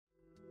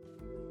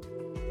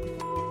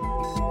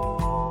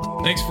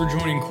Thanks for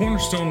joining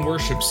Cornerstone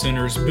Worship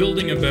Center's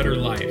Building a Better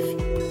Life.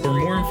 For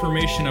more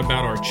information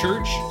about our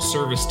church,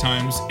 service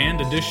times, and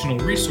additional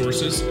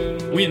resources,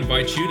 we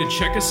invite you to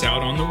check us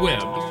out on the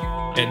web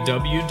at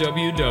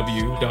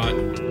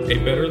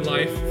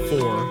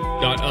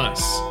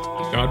www.abetterlife4.us.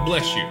 God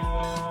bless you.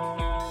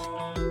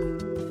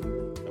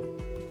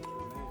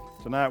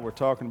 Tonight we're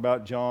talking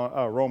about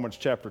Romans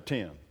chapter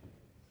 10.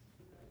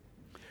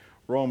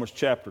 Romans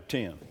chapter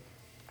 10.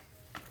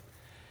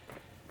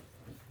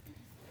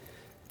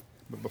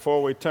 But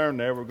before we turn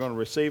there, we're going to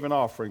receive an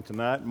offering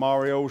tonight.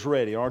 Mario's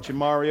ready, aren't you,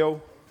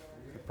 Mario?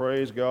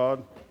 Praise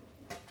God.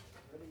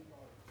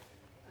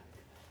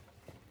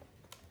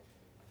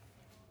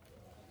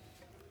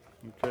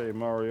 Okay,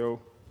 Mario,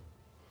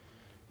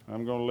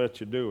 I'm going to let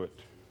you do it.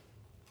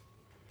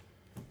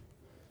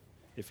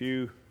 If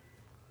you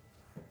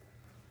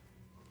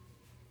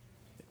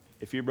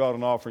brought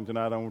an offering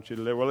tonight, I want you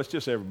to live. Well, let's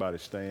just everybody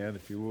stand,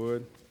 if you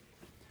would.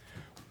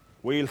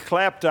 We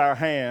clapped our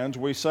hands,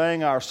 we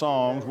sang our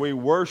songs, we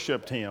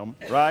worshiped Him,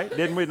 right?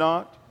 Didn't we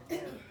not?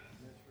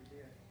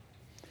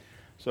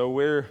 So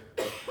we're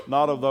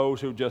not of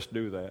those who just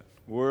do that.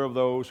 We're of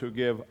those who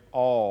give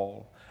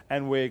all.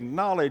 And we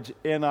acknowledge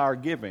in our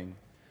giving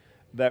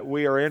that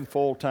we are in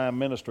full-time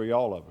ministry,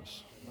 all of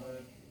us.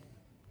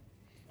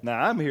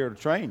 Now, I'm here to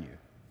train you.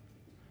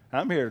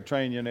 I'm here to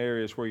train you in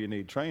areas where you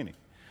need training.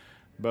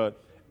 But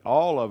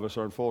all of us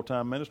are in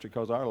full-time ministry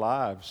because our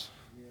lives.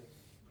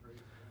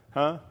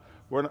 Huh?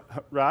 We're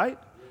not, right?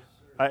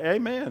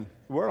 Amen.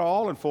 We're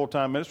all in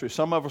full-time ministry.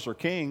 Some of us are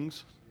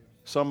kings.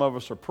 Some of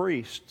us are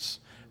priests.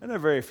 And there are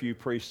very few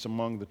priests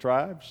among the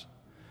tribes.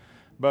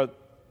 But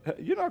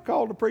you're not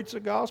called to preach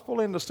the gospel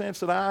in the sense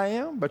that I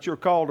am, but you're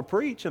called to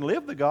preach and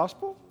live the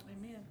gospel.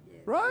 Amen.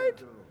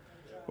 Right?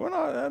 We're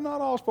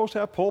not all supposed to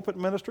have pulpit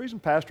ministries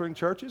and pastoring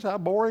churches. How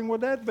boring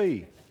would that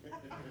be? It'll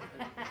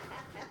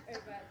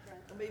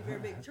be very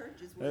big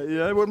churches.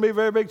 Yeah, it wouldn't be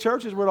very big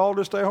churches. We'd all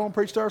just stay home and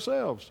preach to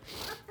ourselves.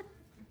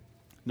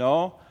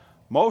 No,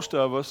 most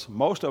of us in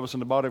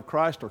the body of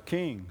Christ are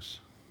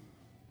kings.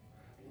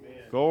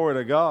 Amen. Glory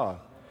to God.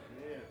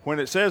 Amen. When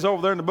it says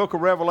over there in the book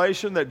of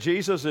Revelation that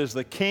Jesus is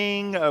the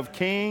King of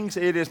kings,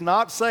 it is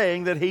not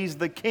saying that He's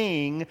the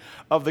King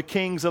of the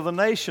kings of the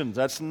nations.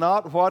 That's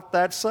not what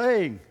that's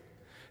saying.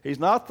 He's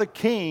not the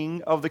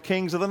King of the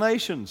kings of the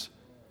nations.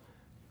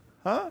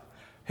 Huh?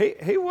 He's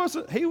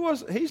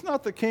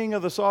not the king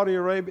of the Saudi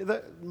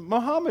Arabia.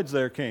 Muhammad's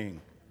their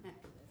king.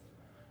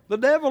 The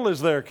devil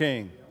is their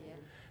king.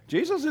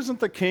 Jesus isn't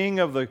the king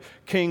of the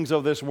kings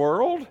of this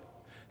world.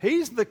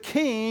 He's the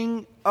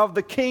king of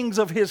the kings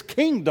of His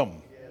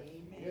kingdom.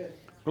 Amen.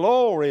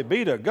 Glory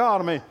be to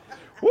God. I mean,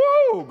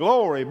 woo,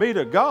 glory be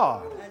to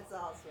God. That's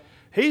awesome.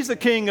 He's the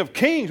King of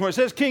kings. When it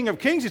says King of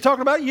kings, He's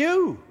talking about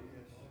you.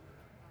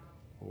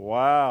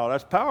 Wow,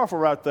 that's powerful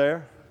right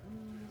there.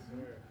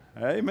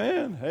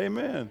 Amen,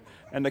 amen.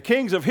 And the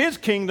kings of His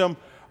kingdom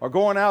are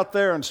going out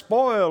there and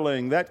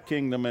spoiling that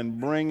kingdom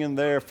and bringing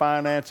their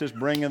finances,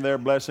 bringing their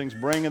blessings,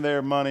 bringing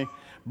their money,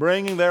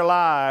 bringing their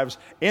lives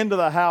into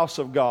the house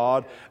of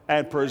God.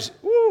 And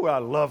I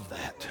love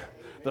that.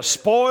 The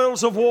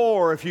spoils of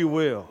war, if you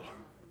will.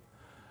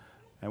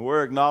 And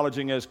we're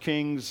acknowledging as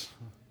kings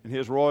in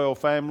His royal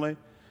family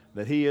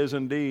that He is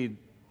indeed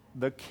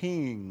the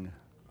King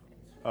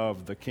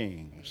of the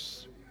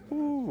kings.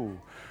 Ooh,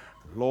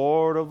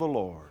 Lord of the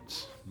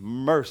Lords.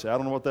 Mercy. I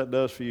don't know what that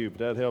does for you, but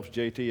that helps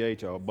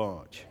JTH a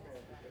bunch.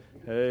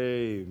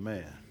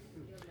 Amen.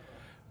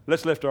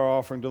 Let's lift our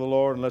offering to the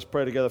Lord and let's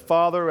pray together.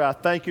 Father, I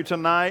thank You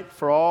tonight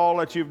for all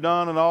that You've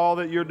done and all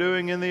that You're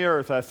doing in the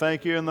earth. I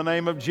thank You in the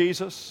name of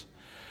Jesus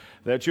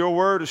that Your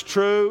word is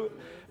true,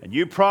 and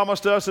You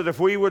promised us that if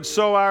we would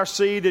sow our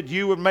seed, that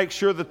You would make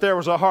sure that there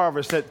was a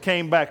harvest that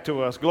came back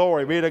to us.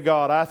 Glory be to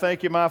God. I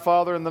thank You, my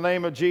Father, in the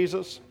name of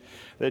Jesus,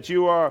 that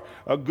You are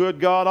a good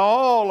God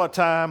all the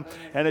time,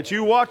 and that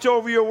You watch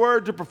over Your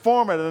word to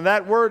perform it. And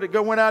that word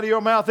that went out of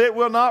Your mouth, it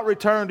will not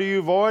return to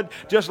You void,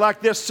 just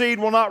like this seed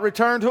will not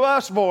return to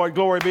us void.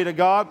 Glory be to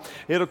God.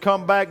 It'll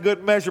come back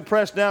good measure,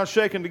 pressed down,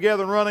 shaken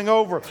together, and running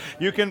over.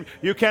 You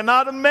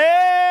cannot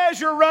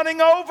measure running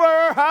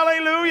over.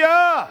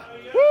 Hallelujah.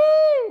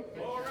 Woo!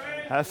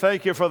 I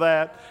thank You for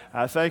that.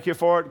 I thank You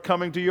for it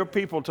coming to Your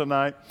people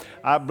tonight.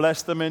 I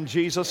bless them in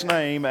Jesus'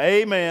 name.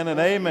 Amen and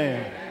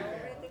amen.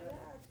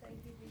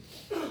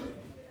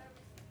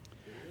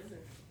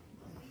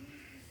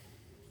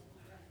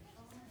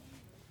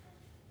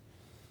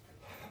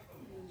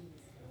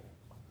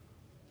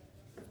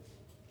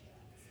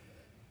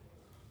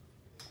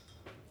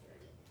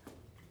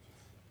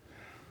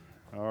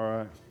 All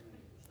right.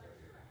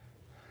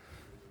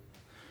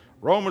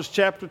 Romans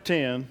chapter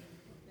 10.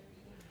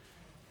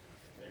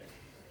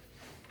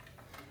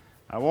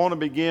 I want to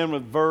begin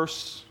with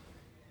verse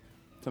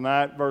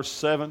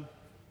 7.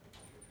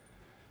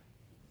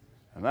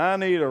 And I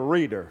need a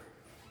reader.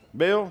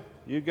 Bill,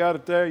 you got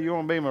it there? You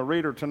want to be my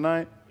reader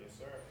tonight? Yes,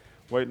 sir.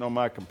 Waiting on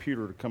my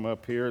computer to come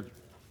up here.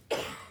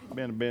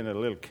 Been a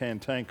little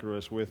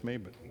cantankerous with me,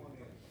 but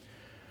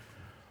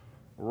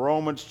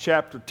Romans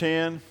chapter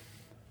 10.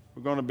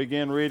 We're going to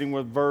begin reading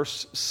with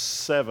verse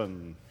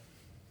 7.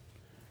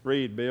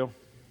 Read, Bill.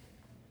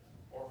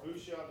 Or who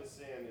shall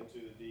descend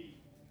into the deep,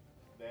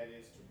 that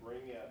is to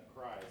bring up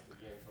Christ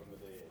again from the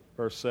dead?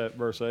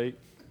 Verse 8.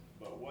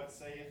 But what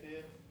saith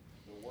it?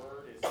 The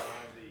word is nigh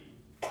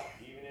thee,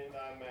 even in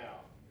thy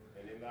mouth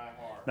and in thy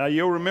heart. Now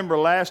you'll remember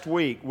last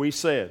week we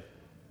said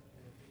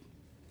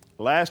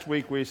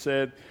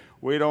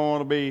we don't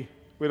want to be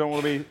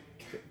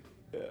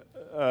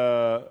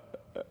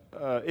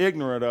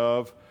ignorant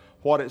of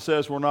what it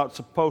says we're not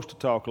supposed to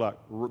talk like.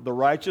 The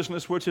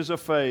righteousness which is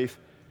of faith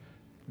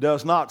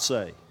does not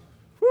say.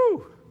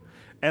 Whew.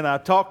 And I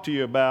talked to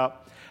you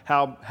about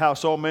how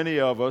so many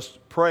of us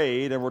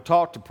prayed and were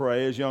taught to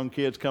pray as young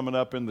kids coming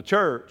up in the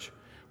church.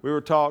 We were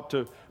taught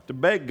to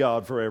beg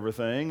God for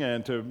everything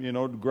and to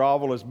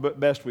grovel as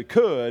best we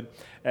could.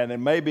 And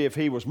then maybe if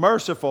He was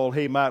merciful,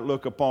 He might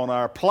look upon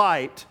our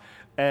plight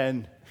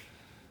and...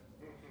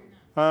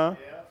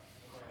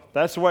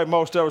 That's the way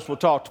most of us were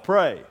taught to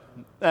pray.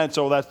 And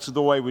so that's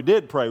the way we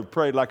did pray. We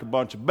prayed like a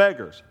bunch of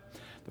beggars.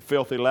 The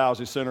filthy,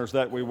 lousy sinners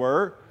that we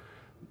were.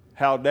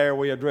 How dare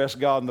we address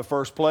God in the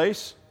first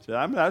place?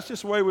 That's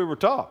just the way we were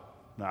taught.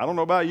 Now, I don't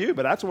know about you,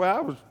 but that's the way I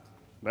was.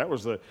 That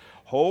was the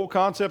whole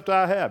concept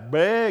I had.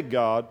 Beg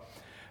God.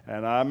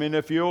 And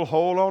if you'll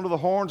hold on to the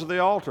horns of the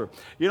altar.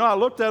 I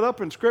looked that up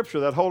in Scripture,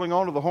 that holding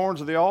on to the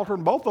horns of the altar,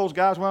 and both those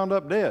guys wound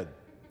up dead.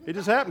 It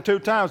just happened 2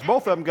 times.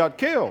 Both of them got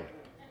killed.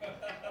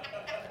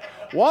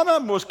 One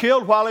of them was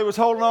killed while he was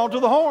holding on to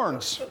the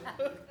horns.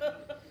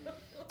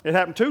 It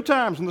happened 2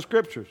 times in the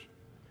Scriptures.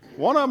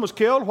 One of them was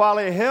killed while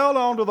he held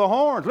on to the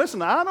horns.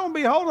 Listen, I don't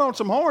be holding on to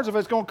some horns if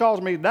it's going to cause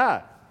me to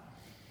die.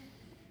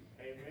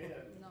 Amen.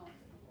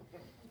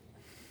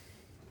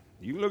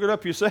 You can look it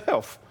up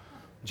yourself.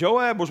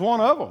 Joab was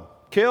one of them,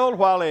 killed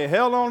while he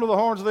held on to the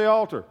horns of the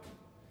altar.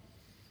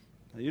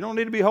 You don't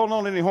need to be holding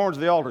on to any horns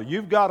of the altar.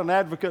 You've got an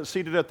advocate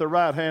seated at the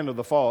right hand of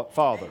the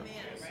Father.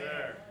 Yes,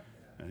 sir.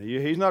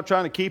 He's not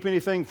trying to keep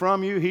anything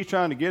from you. He's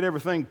trying to get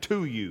everything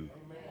to you.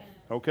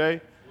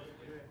 Okay?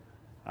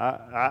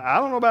 I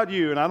don't know about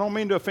you, and I don't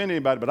mean to offend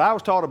anybody, but I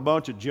was taught a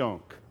bunch of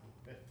junk.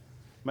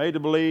 Made to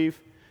believe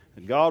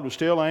that God was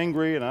still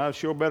angry, and I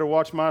sure better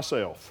watch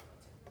myself.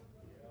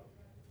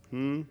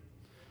 You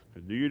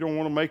don't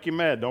want to make him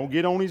mad. Don't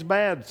get on his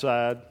bad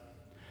side.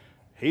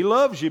 He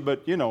loves you,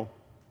 but,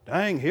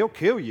 dang, he'll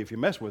kill you if you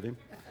mess with him.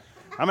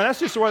 That's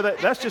just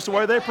the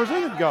way they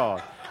presented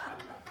God.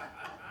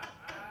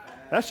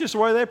 That's just the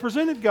way they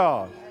presented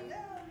God.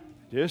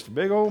 Just a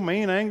big old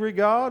mean, angry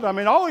God.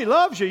 He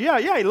loves you. Yeah,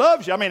 he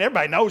loves you.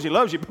 Everybody knows he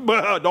loves you,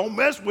 but don't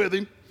mess with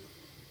him.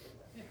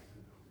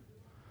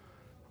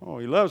 Oh,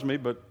 he loves me,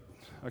 but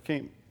I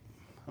can't.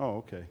 Oh,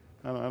 okay.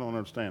 I don't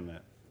understand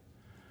that.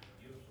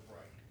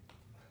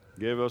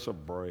 Give us a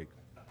break.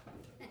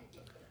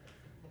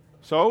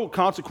 So,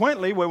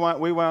 consequently,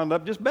 we wound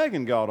up just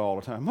begging God all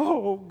the time.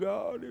 Oh,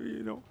 God,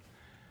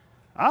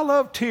 I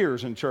love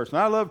tears in church, and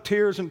I love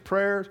tears in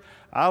prayers.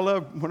 I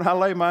love when I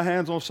lay my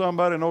hands on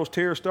somebody and those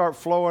tears start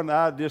flowing.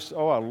 I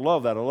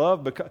love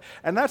that.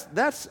 And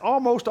that's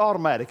almost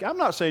automatic. I'm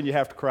not saying you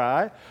have to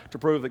cry to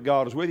prove that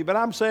God is with you, but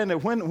I'm saying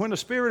that when the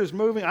Spirit is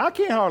moving, I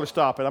can't hardly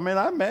stop it.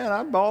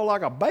 I bawl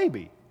like a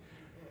baby.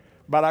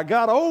 But I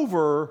got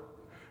over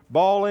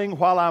bawling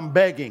while I'm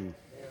begging.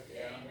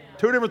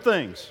 2 different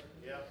things.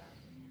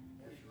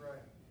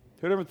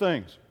 2 different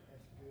things.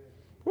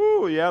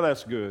 Ooh, yeah,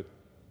 that's good.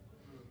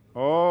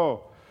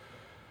 Oh.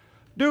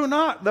 Do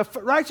not, the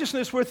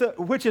righteousness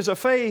which is of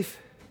faith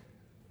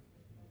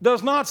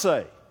does not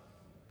say,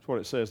 that's what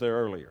it says there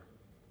earlier,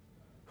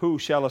 who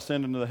shall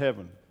ascend into the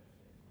heaven?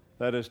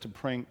 That is to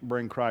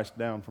bring Christ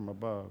down from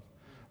above.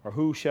 Or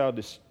who shall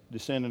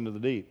descend into the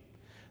deep?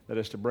 That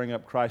is to bring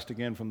up Christ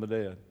again from the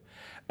dead.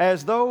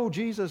 As though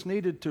Jesus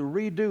needed to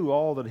redo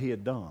all that he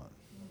had done.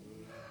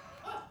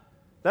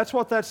 That's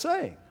what that's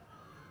saying.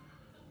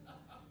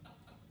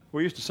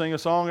 We used to sing a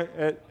song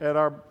at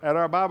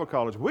our Bible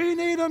college. We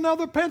need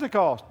another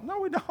Pentecost. No,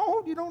 we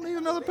don't. You don't need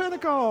another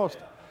Pentecost.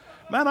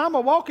 Man, I'm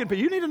a walking.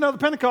 You need another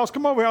Pentecost.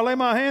 Come over here. I'll lay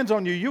my hands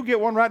on you. You'll get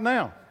one right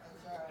now.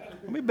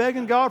 I'll be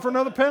begging God for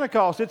another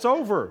Pentecost. It's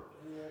over.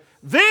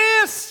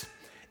 This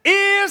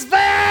is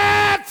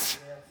that.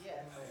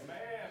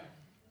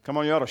 Come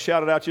on, you ought to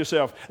shout it out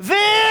yourself.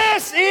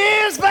 This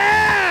is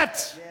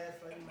that.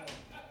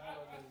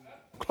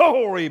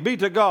 Glory be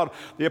to God.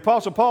 The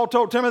Apostle Paul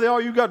told Timothy,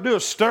 all you got to do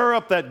is stir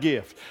up that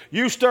gift.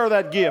 You stir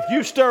that gift.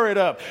 You stir it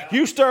up.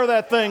 You stir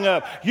that thing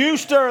up. You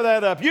stir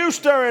that up. You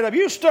stir it up.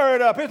 You stir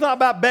it up. It's not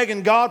about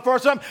begging God for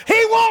something. He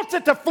wants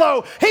it to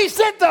flow. He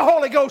sent the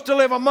Holy Ghost to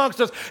live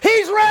amongst us.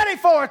 He's ready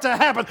for it to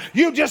happen.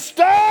 You just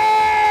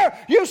stir.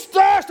 You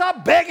stir.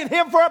 Stop begging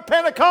Him for a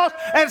Pentecost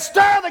and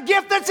stir the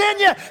gift that's in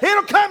you.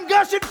 It'll come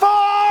gushing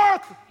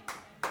forth.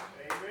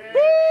 Amen.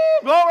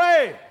 Woo,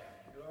 glory.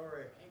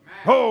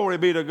 Glory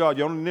be to God.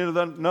 You don't need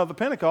another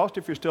Pentecost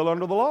if you're still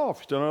under the law. If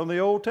you're still under the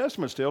Old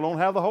Testament, still don't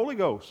have the Holy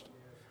Ghost.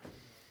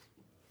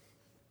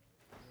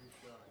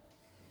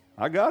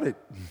 I got it.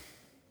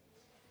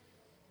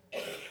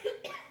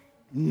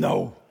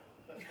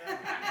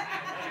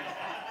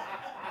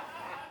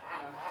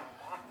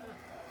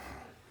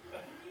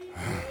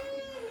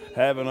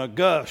 having a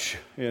gush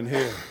in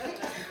here.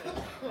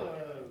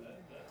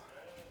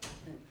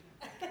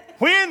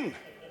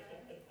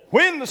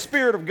 When the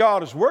Spirit of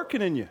God is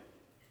working in you,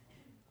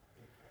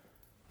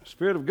 the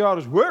Spirit of God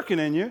is working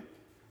in you,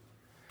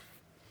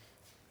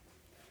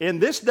 in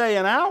this day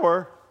and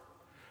hour,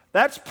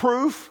 that's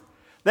proof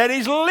that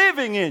He's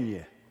living in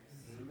you.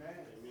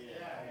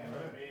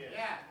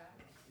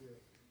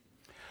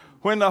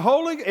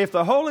 If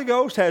the Holy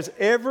Ghost has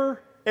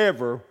ever,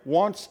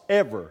 once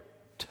ever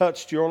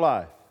touched your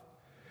life,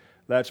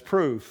 that's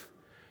proof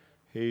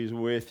He's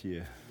with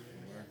you.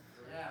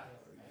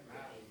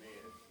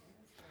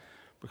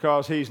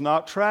 Because He's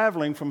not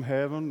traveling from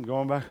heaven,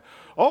 going back,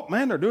 oh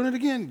man, they're doing it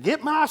again.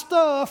 Get my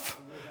stuff.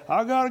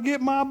 I got to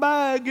get my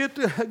bag,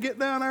 get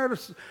down there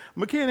to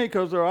McKinney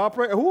because they're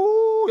operating.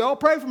 Ooh, y'all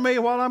pray for me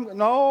while I'm,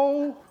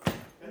 no.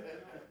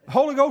 The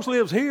Holy Ghost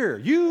lives here.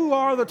 You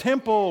are the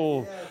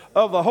temple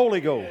of the Holy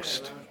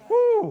Ghost.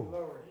 Woo.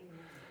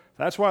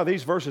 That's why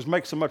these verses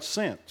make so much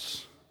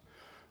sense.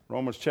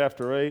 Romans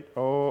chapter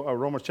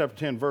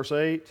 10, verse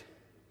 8.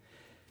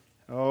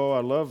 Oh, I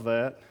love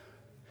that.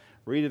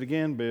 Read it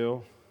again,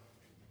 Bill.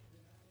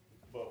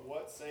 But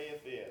what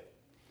saith it?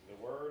 The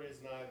word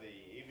is nigh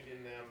thee, even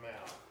in thy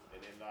mouth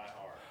and in thy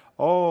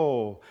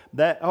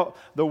heart.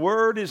 The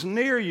word is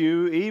near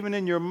you, even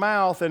in your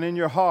mouth and in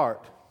your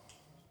heart.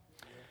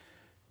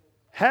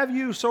 Have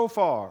you so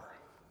far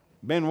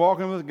been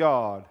walking with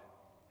God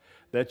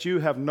that you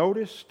have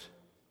noticed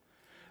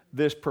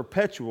this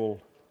perpetual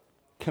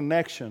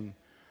connection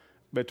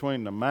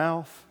between the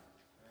mouth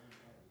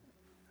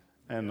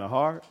and the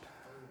heart?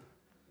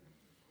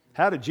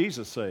 How did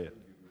Jesus say it?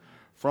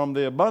 From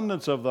the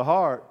abundance of the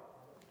heart.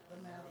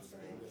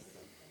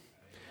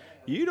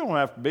 You don't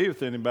have to be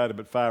with anybody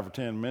but 5 or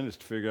 10 minutes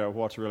to figure out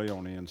what's really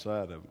on the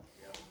inside of them.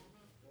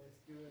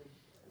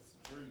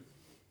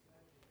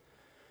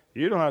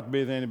 You don't have to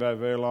be with anybody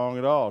very long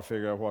at all to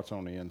figure out what's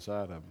on the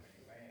inside of them.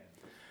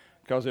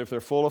 Because if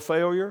they're full of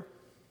failure,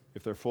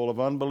 if they're full of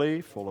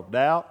unbelief, full of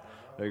doubt,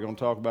 they're going to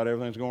talk about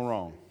everything's going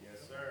wrong.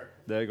 Yes, sir.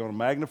 They're going to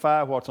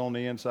magnify what's on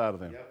the inside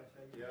of them.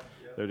 Yep.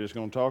 They're just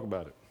going to talk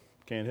about it.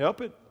 Can't help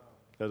it.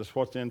 That's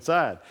what's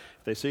inside.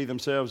 If they see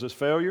themselves as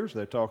failures,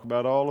 they talk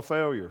about all the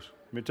failures.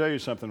 Let me tell you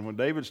something. When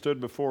David stood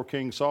before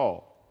King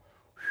Saul,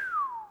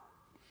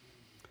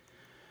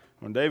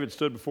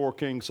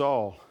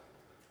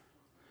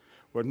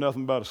 with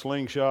nothing but a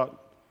slingshot,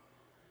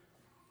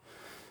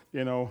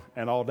 and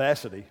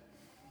audacity,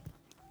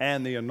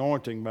 and the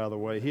anointing, by the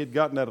way. He had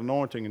gotten that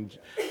anointing in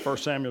 1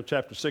 Samuel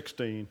chapter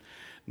 16.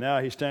 Now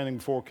he's standing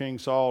before King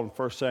Saul in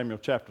 1 Samuel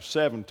chapter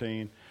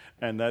 17,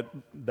 and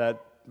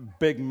that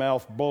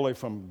big-mouthed bully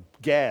from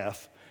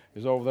Gath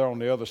is over there on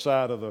the other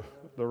side of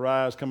the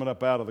rise coming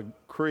up out of the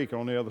creek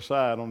on the other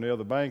side, on the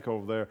other bank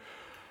over there.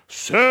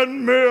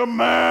 Send me a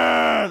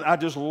man. I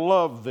just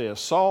love this.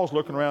 Saul's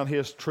looking around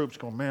his troops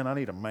going, man, I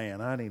need a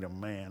man.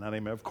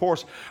 Of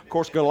course,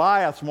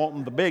 Goliath's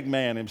wanting the big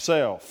man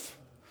himself.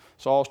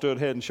 Saul stood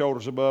head and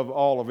shoulders above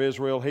all of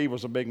Israel. He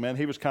was a big man.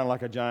 He was kind of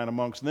like a giant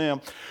amongst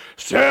them.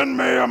 Send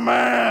me a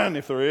man,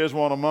 if there is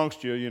one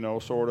amongst you,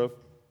 sort of.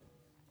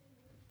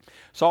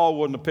 Saul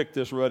wouldn't have picked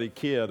this ruddy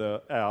kid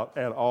out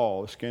at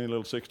all, a skinny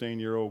little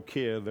 16-year-old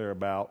kid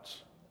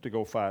thereabouts, to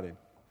go fight him.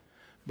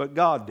 But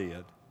God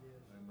did.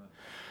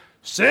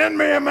 Send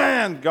me a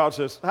man. God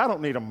says, I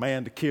don't need a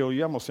man to kill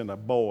you. I'm going to send a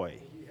boy.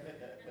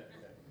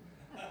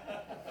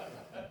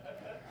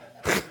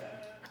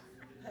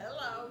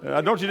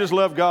 Hello. Don't you just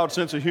love God's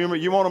sense of humor?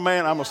 You want a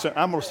man? I'm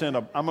going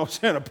to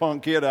send a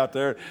punk kid out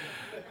there.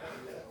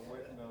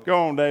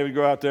 Go on, David.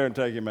 Go out there and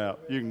take him out.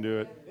 You can do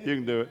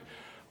it.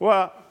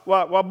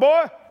 Well,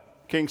 boy,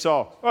 King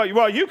Saul.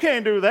 Well, you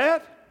can't do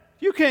that.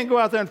 You can't go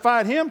out there and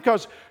fight him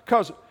because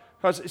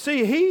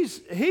see,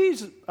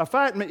 he's a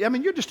fighting man. I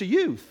mean, you're just a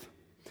youth.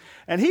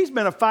 And he's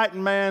been a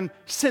fighting man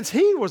since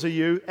he was a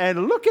youth.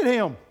 And look at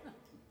him.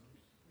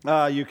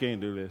 You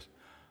can't do this.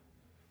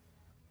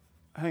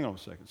 Hang on a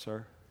second,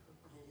 sir.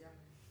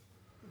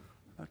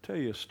 I'll tell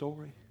you a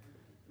story.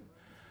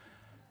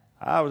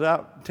 I was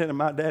out tending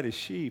my daddy's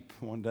sheep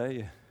one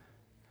day,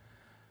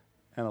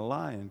 and a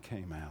lion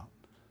came out.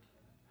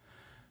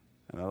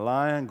 And a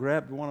lion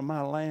grabbed one of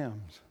my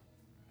lambs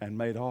and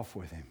made off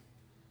with him.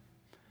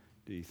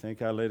 Do you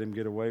think I let him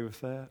get away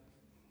with that?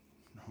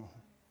 No.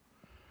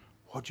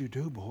 What'd you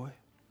do, boy?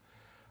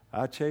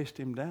 I chased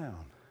him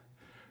down.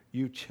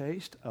 You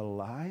chased a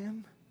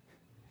lion?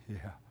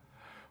 Yeah.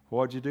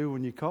 What'd you do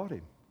when you caught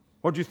him?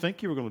 What'd you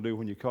think you were going to do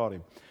when you caught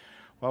him?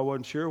 Well, I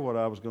wasn't sure what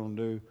I was going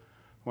to do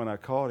when I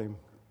caught him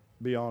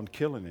beyond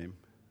killing him.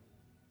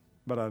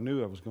 But I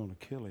knew I was going to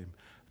kill him.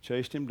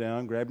 Chased him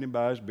down, grabbed him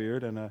by his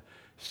beard, and I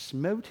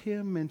smote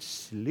him and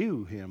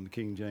slew him, the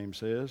King James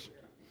says.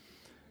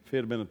 If it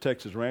had been a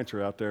Texas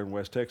rancher out there in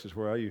West Texas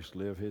where I used to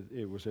live,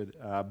 it was said,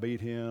 I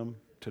beat him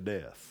to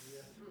death.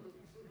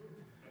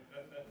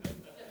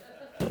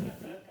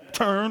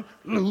 Turn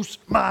loose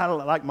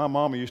like my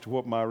mama used to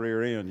whoop my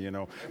rear end,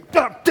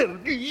 I'm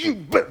telling you, you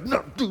better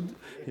not do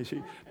that.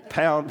 She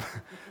pound.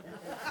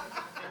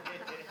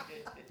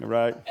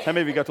 Right? How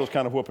many of you got those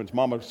kind of whoopings?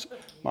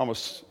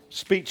 Mama's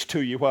speech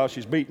to you while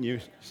she's beating you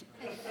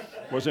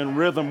was in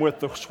rhythm with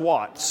the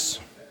swats.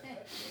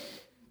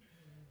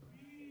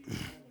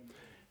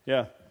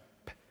 Yeah.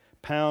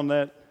 Pound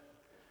that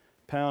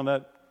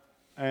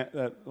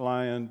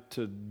lion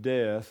to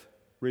death,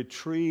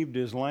 retrieved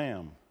his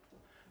lamb.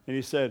 And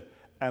he said,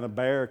 and a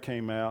bear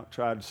came out,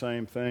 tried the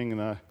same thing,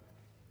 and I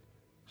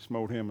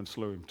smote him and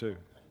slew him too.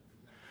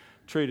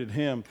 Treated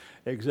him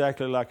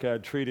exactly like I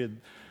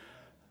treated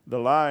the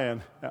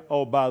lion.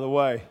 Oh, by the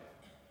way,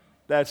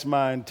 that's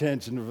my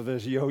intention for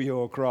this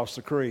yo-yo across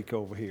the creek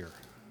over here.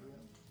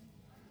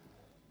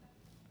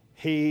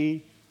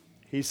 He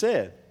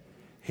said,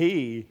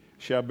 he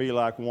shall be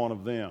like one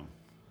of them.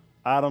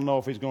 I don't know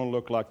if he's going to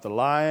look like the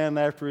lion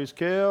after he's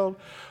killed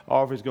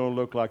or if he's going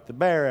to look like the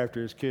bear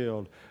after he's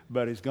killed,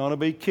 but he's going to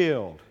be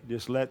killed.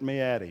 Just let me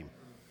at him.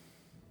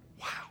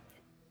 Wow.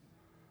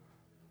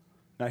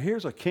 Now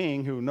here's a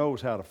king who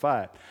knows how to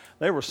fight.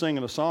 They were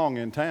singing a song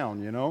in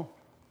town, you know.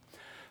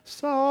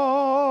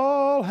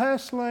 Saul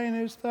has slain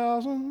his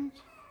thousands.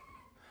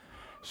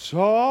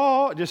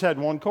 Saul, just had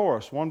one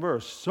chorus, one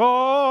verse.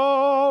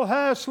 Saul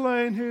has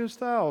slain his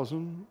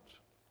thousands.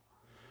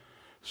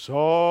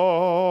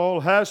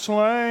 Saul has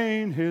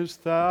slain his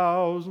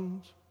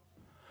thousands.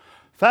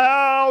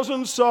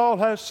 Thousands Saul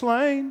has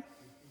slain.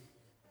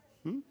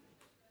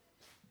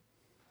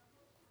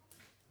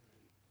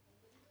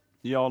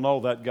 You all know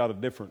that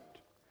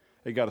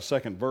it got a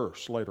second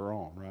verse later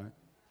on, right?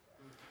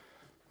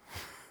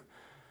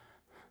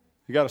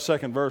 You got a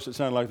second verse that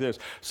sounded like this.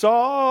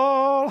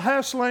 Saul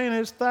has slain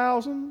his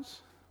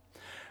thousands.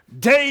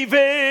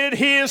 David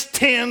his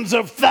tens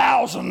of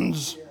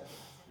thousands.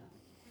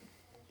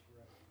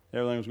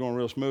 Everything was going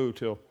real smooth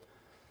till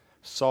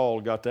Saul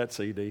got that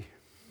CD.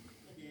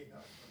 He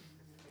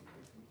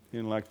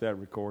didn't like that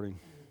recording.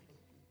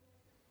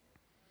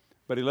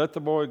 But he let the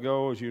boy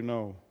go, as you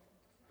know.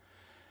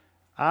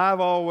 I've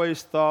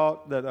always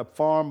thought that a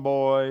farm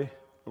boy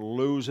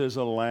loses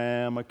a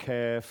lamb, a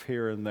calf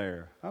here and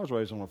there. I was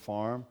raised on a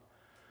farm.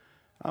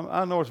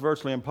 I know it's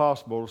virtually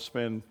impossible to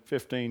spend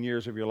 15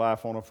 years of your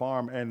life on a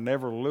farm and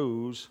never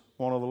lose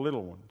one of the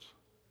little ones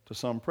to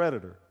some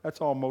predator. That's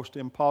almost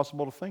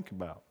impossible to think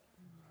about.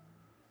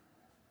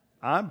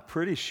 I'm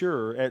pretty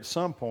sure at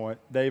some point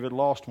David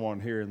lost one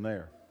here and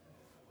there.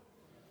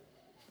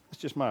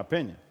 It's just my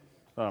opinion.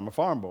 I'm a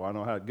farm boy. I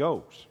know how it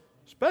goes.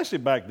 Especially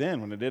back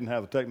then when they didn't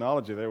have the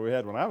technology that we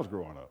had when I was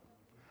growing up.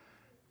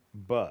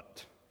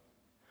 But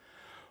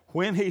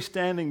when he's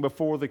standing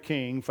before the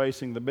king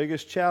facing the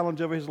biggest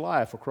challenge of his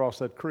life across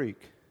that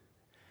creek,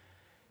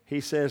 he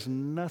says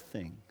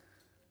nothing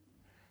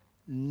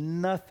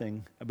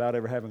about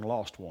ever having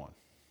lost one.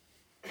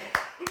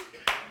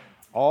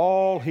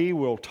 All he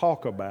will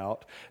talk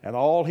about and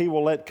all he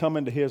will let come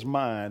into his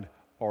mind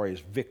are his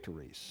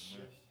victories.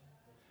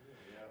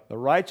 The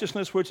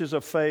righteousness which is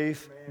of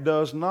faith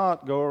does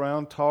not go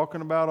around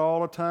talking about all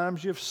the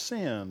times you've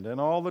sinned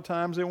and all the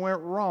times it went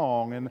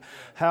wrong and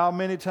how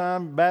many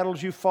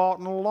battles you fought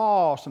and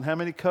lost and how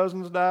many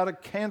cousins died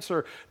of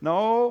cancer.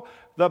 No,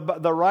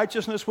 the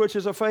righteousness which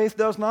is of faith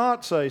does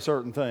not say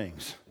certain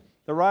things.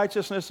 The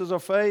righteousness is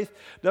of faith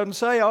doesn't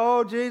say,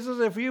 oh, Jesus,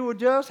 if you would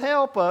just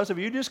help us, if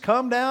you just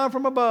come down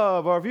from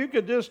above, or if you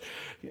could just...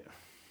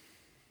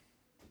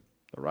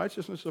 The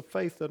righteousness of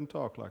faith doesn't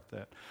talk like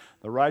that.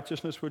 The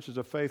righteousness which is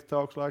of faith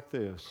talks like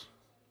this.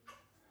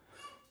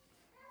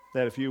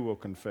 That if you will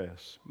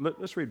confess.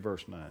 Let's read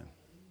verse 9.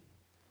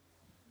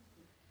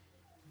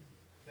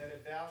 That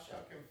if thou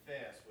shalt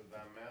confess with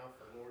thy mouth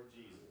the Lord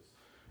Jesus,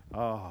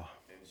 and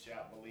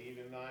shalt believe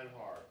in thine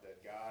heart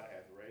that God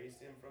hath raised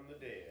him from the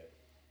dead,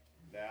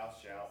 thou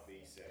shalt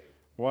be saved.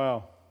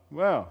 Wow.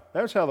 Well,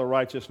 there's how the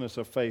righteousness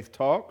of faith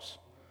talks.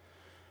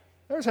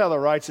 There's how the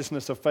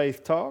righteousness of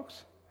faith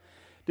talks.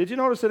 Did you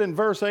notice that in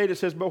verse 8 it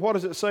says, but what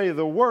does it say?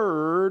 The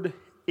word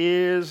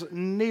is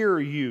near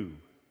you,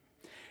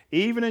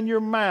 even in your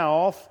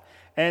mouth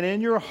and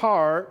in your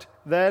heart.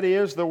 That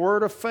is the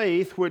word of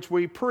faith which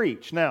we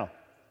preach. Now,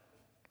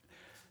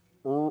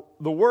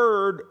 the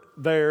word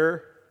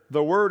there,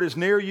 the word is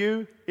near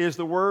you, is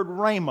the word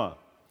rhema.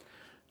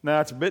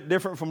 Now, it's a bit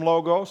different from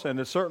logos, and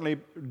it's certainly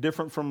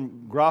different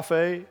from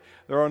graphe.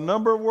 There are a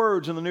number of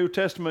words in the New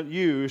Testament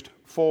used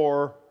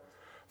for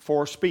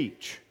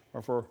speech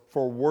or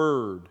for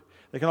word.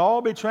 They can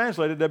all be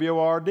translated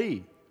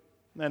W-O-R-D,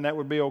 and that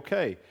would be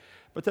okay.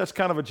 But that's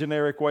kind of a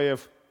generic way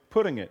of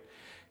putting it.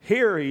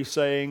 Here he's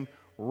saying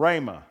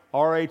rhema,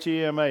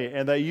 R-H-E-M-A,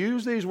 and they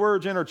use these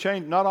words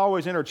not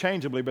always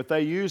interchangeably, but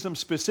they use them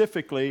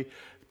specifically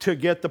to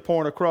get the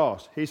point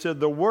across. He said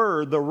the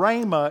word, the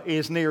rhema,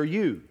 is near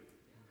you,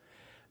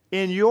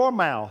 in your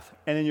mouth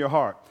and in your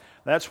heart.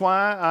 That's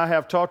why I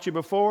have taught you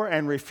before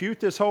and refute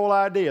this whole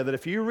idea that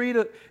if you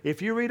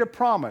read a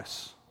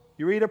promise,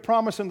 you read a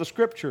promise in the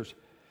Scriptures,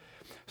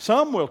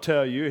 some will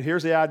tell you,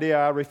 here's the idea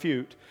I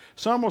refute,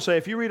 some will say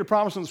if you read a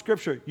promise in the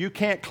Scripture, you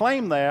can't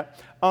claim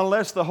that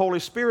unless the Holy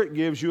Spirit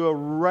gives you a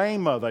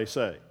rhema, they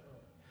say.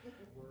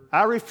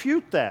 I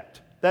refute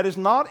that. That is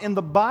not in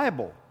the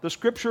Bible. The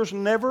Scriptures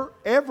never,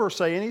 ever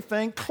say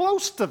anything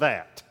close to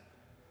that.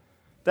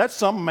 That's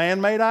some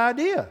man-made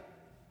idea.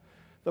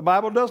 The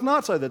Bible does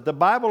not say that. The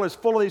Bible is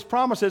full of these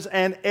promises,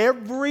 and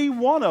every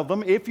one of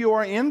them, if you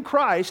are in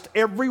Christ,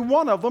 every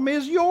one of them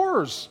is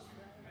yours.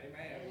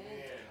 Amen.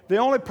 The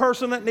only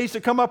person that needs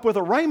to come up with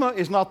a rhema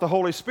is not the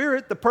Holy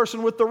Spirit. The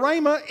person with the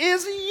rhema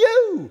is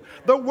you.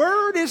 The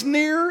Word is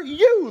near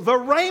you. The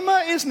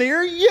rhema is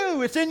near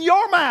you. It's in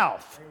your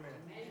mouth.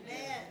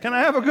 Can I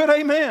have a good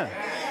amen?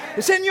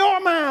 It's in your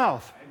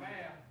mouth.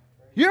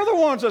 You're the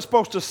ones that's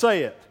supposed to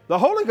say it. The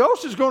Holy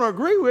Ghost is going to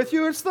agree with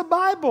you. It's the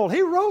Bible.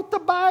 He wrote the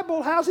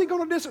Bible. How's he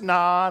going to disagree? No,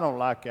 I don't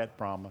like that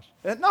promise.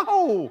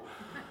 No.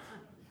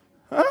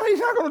 He's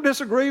not going to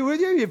disagree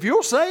with you. If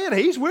you'll say it,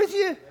 he's with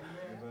you.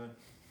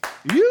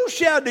 You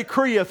shall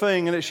decree a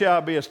thing, and it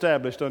shall be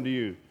established unto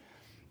you.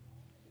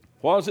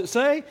 What does it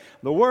say?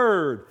 The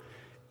Word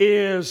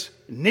is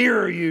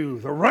near you.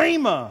 The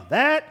rhema.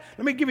 Let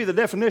me give you the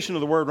definition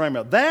of the word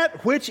rhema.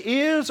 That which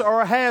is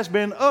or has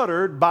been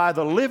uttered by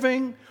the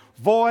living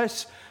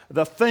voice,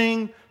 the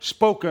thing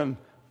spoken,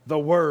 the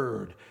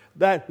word.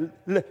 That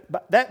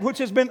which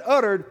has been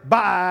uttered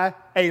by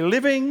a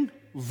living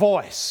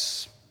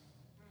voice.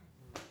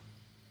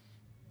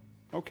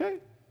 Okay.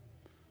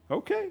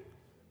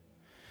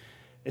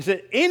 Is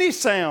it any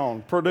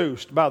sound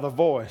produced by the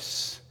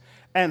voice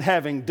and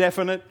having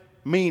definite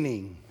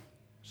meaning?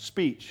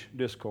 Speech,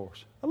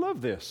 discourse. I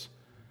love this.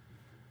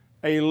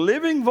 A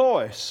living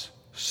voice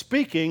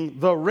speaking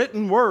the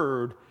written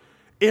word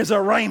is a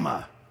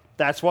rhema.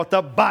 That's what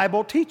the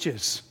Bible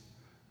teaches.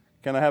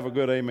 Can I have a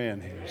good amen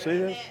here? See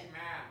this?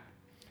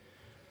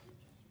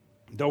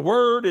 The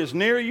word is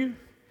near you,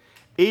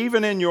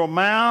 even in your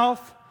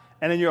mouth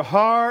and in your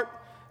heart.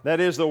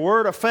 That is the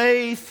word of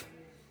faith.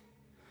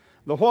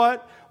 The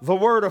what? The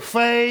word of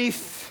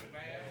faith.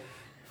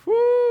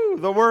 Woo,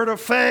 the word of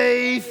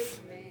faith.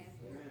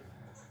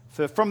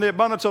 From the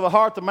abundance of the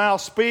heart, the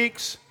mouth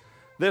speaks.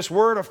 This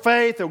word of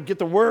faith, it'll get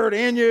the word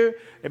in you.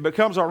 It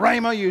becomes a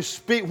rhema. You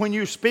speak when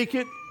you speak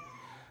it.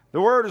 The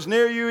word is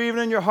near you,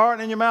 even in your heart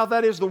and in your mouth.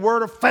 That is the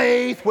word of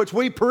faith, which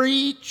we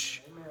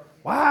preach.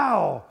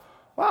 Wow.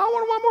 Well, I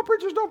wonder why more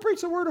preachers don't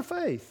preach the word of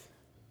faith.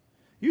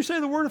 You say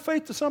the word of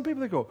faith to some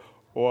people, they go,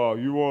 "Wow,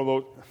 you one of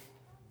those?"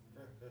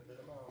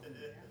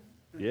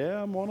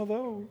 Yeah, I'm one of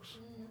those.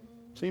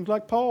 Seems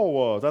like Paul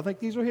was. I think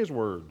these are his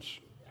words.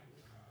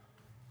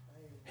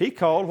 He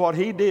called what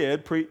he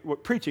did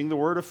preaching the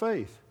word of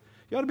faith.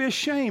 You ought to be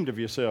ashamed of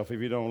yourself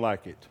if you don't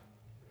like it.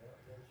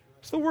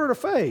 It's the word of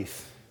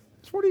faith.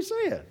 That's what he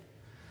said.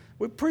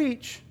 We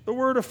preach the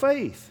word of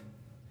faith.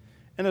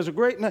 And there's a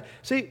great...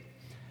 See,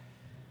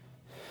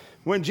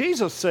 when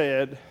Jesus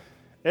said,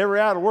 every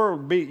idle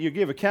word, you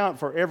give account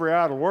for every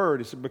idle word,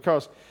 it's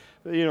because,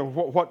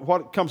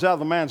 what comes out of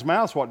the man's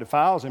mouth is what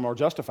defiles him or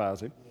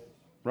justifies him.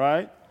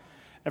 Right?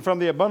 And from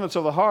the abundance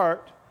of the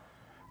heart,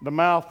 the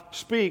mouth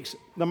speaks.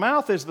 The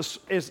mouth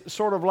is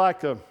sort of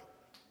like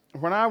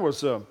when I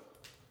was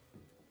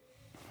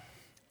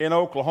in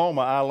Oklahoma,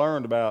 I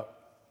learned about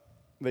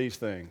these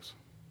things.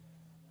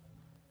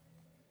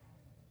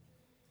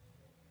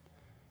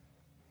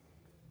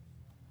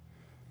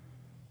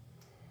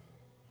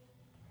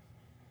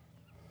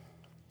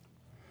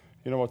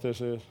 You know what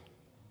this is?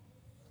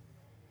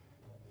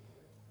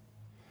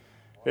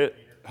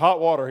 Hot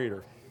water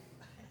heater.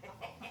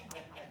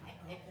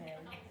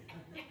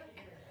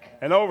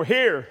 And over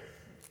here,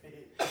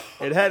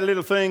 it had a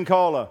little thing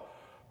called a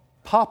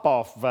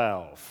pop-off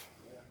valve.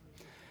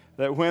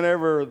 That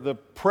whenever the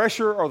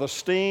pressure or the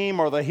steam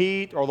or the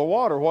heat or the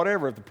water,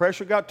 whatever, if the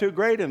pressure got too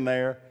great in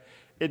there,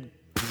 it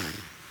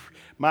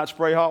might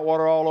spray hot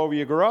water all over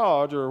your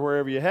garage or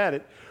wherever you had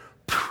it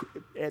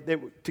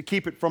to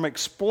keep it from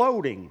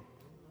exploding.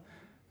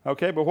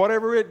 Okay, but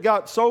whatever it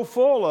got so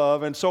full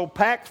of and so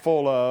packed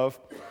full of,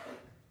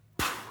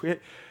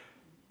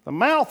 the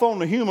mouth on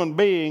the human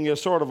being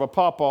is sort of a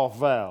pop-off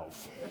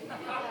valve.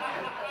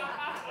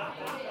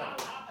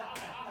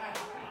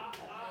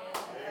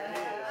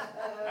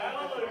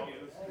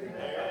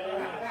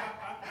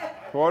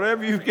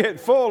 Whatever you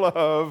get full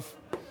of,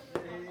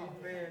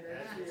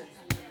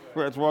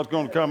 that's what's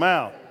going to come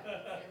out.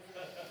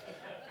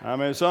 I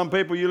mean, some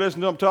people, you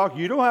listen to them talk,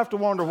 you don't have to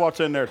wonder what's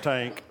in their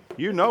tank.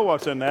 You know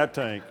what's in that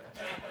tank.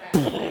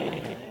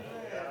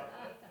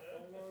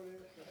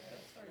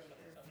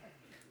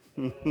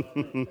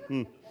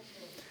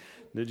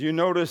 Did you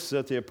notice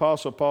that the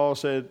Apostle Paul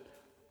said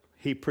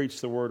he preached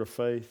the word of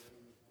faith?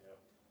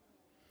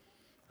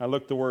 I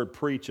looked the word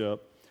preach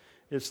up.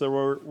 It's the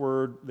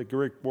the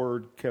Greek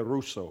word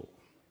kerusso.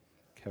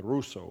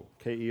 Kerusso.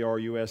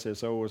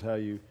 K-E-R-U-S-S-O is how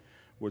you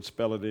would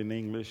spell it in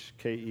English.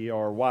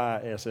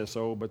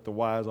 K-E-R-Y-S-S-O, but the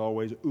Y is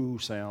always oo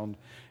sound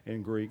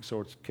in Greek,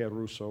 so it's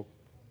kerusso.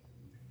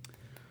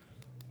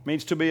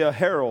 Means to be a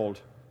herald,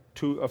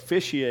 to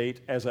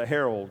officiate as a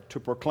herald, to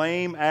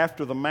proclaim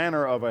after the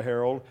manner of a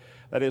herald,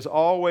 that is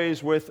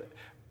always with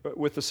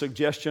the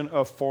suggestion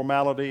of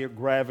formality,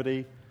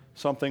 gravity,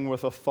 something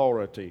with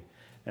authority.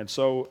 And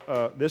so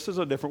this is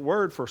a different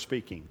word for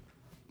speaking.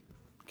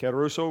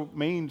 Keteruso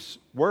means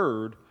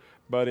word,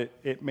 but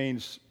it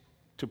means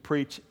to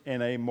preach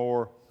in a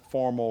more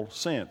formal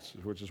sense,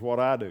 which is what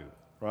I do,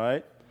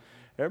 right?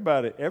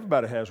 Everybody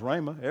has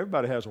rhema.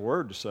 Everybody has a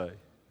word to say,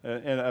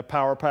 and a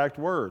power-packed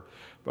word.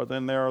 But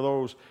then there are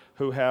those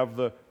who have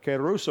the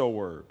Keteruso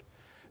word.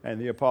 And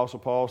the Apostle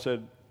Paul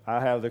said, I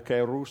have the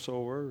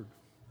Keteruso word.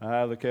 I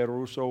have the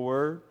Keteruso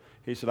word.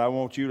 He said, I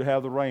want you to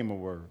have the rhema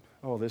word.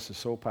 Oh, this is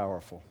so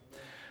powerful.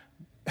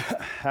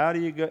 How do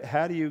you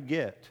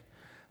get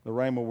the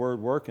rhema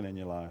word working in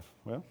your life?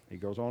 Well, he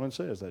goes on and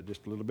says that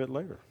just a little bit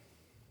later.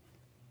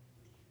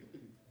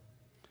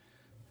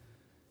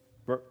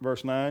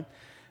 Verse 9,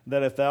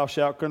 that if thou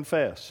shalt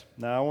confess.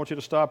 Now, I want you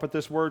to stop at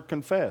this word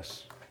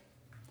confess.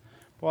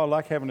 Well, I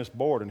like having this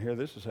board in here.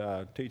 This is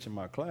how I teach in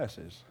my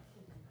classes.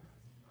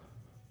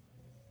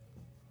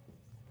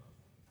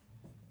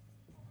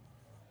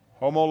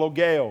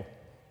 Homologeo.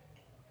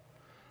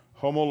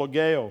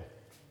 Homologeo.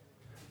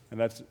 And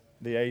that's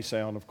the A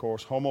sound, of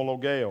course.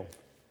 Homologeo.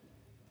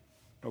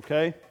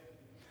 Okay?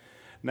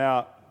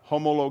 Now,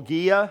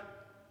 homologia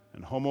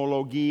and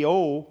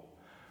homologio,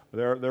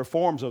 they're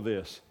forms of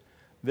this.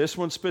 This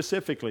one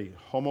specifically,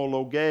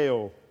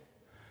 homologeo,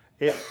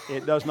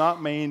 it does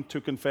not mean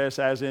to confess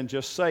as in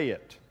just say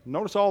it.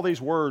 Notice all these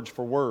words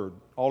for word,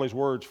 all these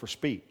words for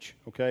speech,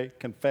 okay?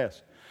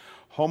 Confess.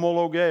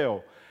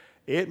 Homologeo,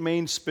 it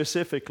means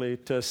specifically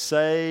to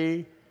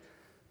say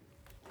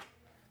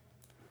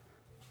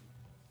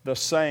the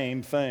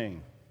same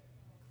thing,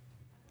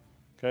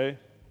 okay?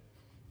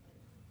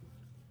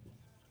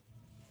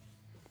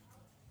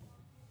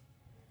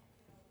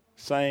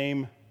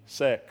 Same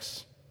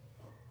sex.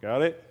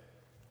 Got it?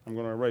 I'm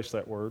going to erase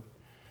that word.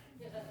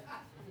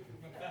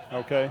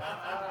 Okay?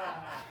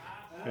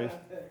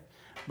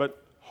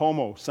 But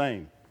homo,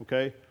 same.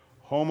 Okay?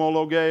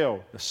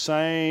 Homologeo, the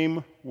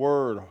same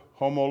word.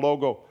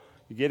 Homologo.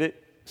 You get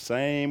it?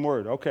 Same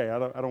word. Okay, I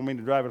don't mean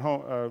to drive it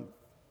home,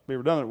 be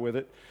redundant with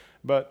it.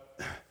 But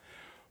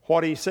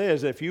what he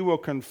says, if you will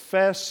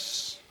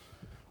confess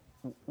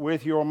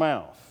with your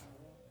mouth.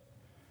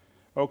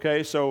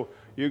 Okay, so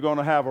you're going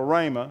to have a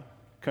rhema.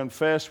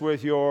 Confess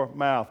with your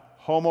mouth.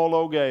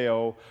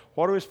 Homologeo.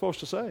 What are we supposed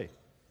to say?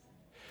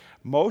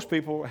 Most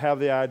people have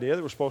the idea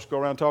that we're supposed to go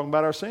around talking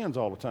about our sins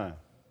all the time.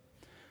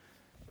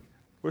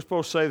 We're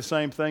supposed to say the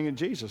same thing that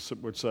Jesus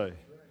would say.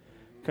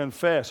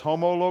 Confess.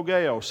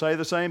 Homologeo. Say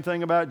the same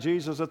thing about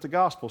Jesus that the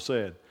gospel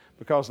said.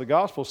 Because the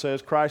gospel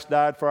says Christ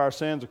died for our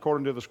sins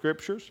according to the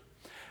scriptures,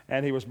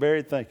 and he was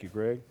buried. Thank you,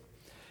 Greg.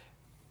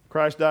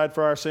 Christ died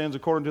for our sins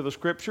according to the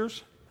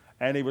scriptures,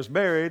 and he was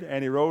buried,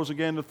 and he rose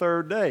again the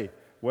third day.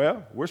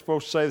 Well, we're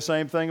supposed to say the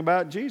same thing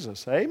about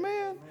Jesus.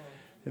 Amen.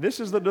 This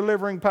is the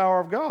delivering power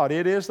of God.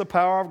 It is the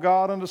power of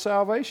God unto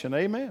salvation.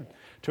 Amen.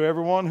 To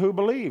everyone who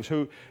believes,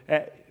 who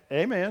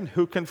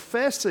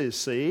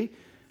confesses,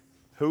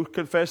 who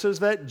confesses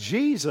that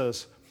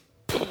Jesus,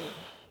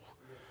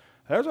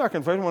 there's our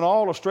confession. When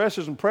all the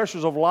stresses and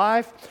pressures of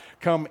life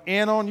come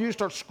in on you,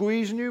 start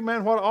squeezing you,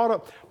 man, it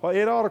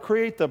ought to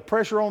create the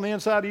pressure on the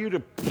inside of you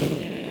to,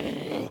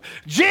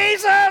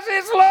 Jesus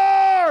is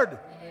Lord!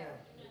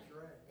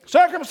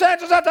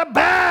 Circumstances have to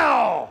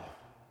bow.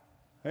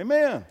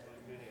 Amen.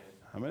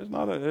 I mean, it's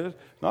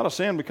not a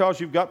sin because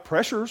you've got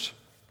pressures.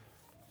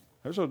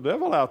 There's a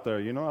devil out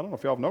there, you know. I don't know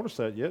if y'all have noticed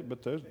that yet,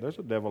 but there's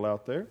a devil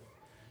out there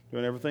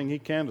doing everything he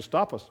can to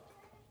stop us.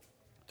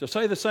 To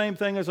say the same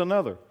thing as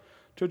another,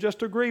 to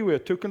just agree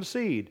with, to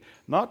concede,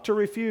 not to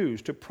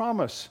refuse, to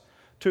promise,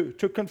 to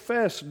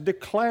confess,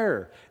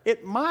 declare.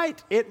 It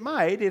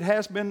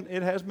has been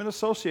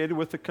associated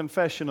with the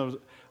confession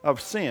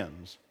of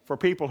sins for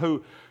people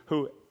who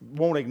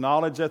won't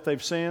acknowledge that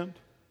they've sinned.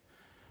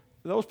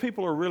 Those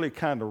people are really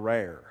kind of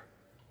rare.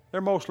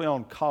 They're mostly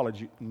on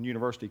college and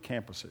university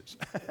campuses.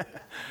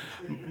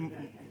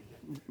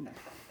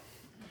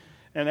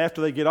 And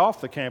after they get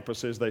off the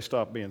campuses, they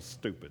stop being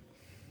stupid.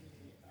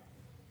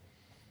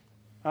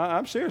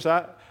 I'm serious.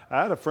 I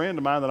had a friend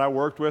of mine that I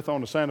worked with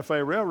on the Santa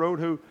Fe Railroad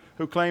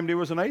who claimed he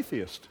was an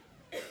atheist.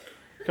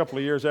 A couple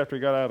of years after he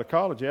got out of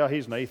college,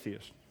 he's an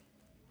atheist.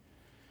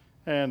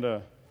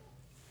 And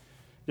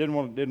didn't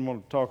want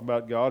to talk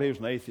about God. He was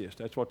an atheist.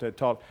 That's what they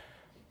taught.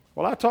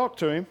 Well, I talked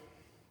to him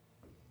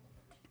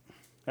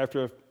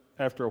after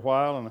a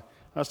while, and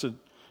I said,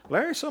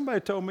 Larry, somebody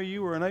told me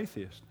you were an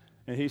atheist.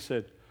 And he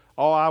said,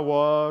 oh, I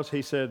was.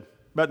 He said,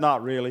 but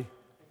not really.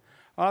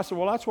 I said,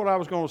 well, that's what I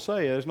was going to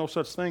say. There's no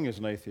such thing as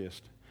an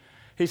atheist.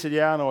 He said,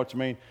 yeah, I know what you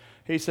mean.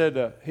 He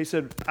said,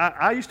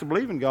 I used to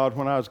believe in God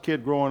when I was a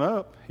kid growing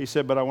up. He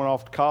said, but I went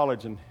off to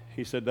college, and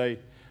he said they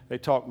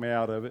talked me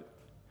out of it.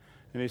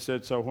 And he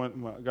said, so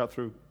when I got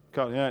through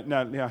college,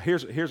 now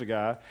here's a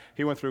guy.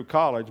 He went through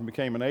college and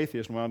became an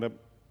atheist and wound up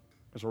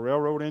as a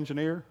railroad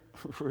engineer.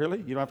 Really?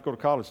 You don't have to go to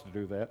college to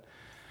do that.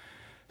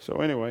 So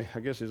anyway, I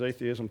guess his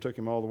atheism took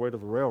him all the way to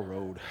the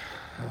railroad.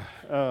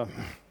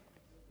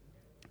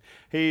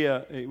 He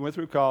went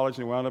through college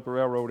and he wound up a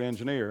railroad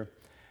engineer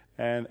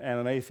and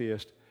an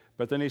atheist.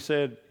 But then he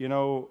said,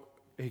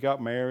 he got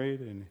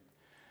married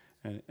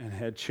and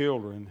had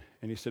children.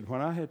 And he said,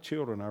 when I had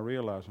children, I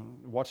realized,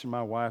 watching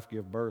my wife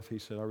give birth, he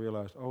said, I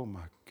realized, oh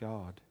my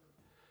God,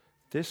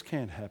 this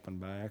can't happen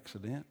by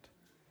accident.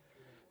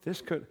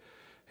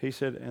 He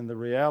said, and the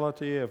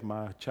reality of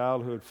my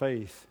childhood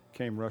faith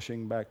came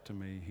rushing back to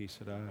me. He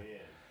said,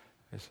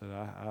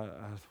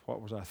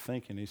 what was I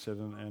thinking? He said,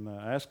 and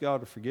I asked God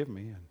to forgive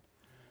me. And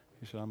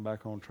he said, I'm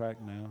back on track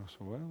now. I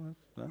said, well,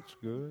 that's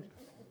good.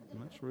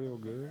 That's real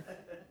good.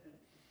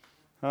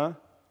 Huh?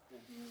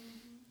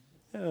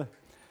 Yeah.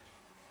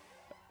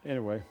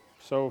 Anyway,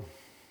 so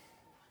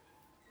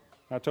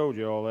I told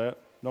you all that.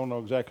 Don't know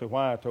exactly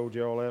why I told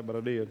you all that, but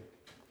I did.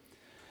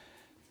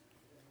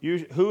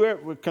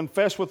 Whoever would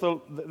confess with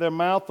their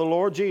mouth the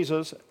Lord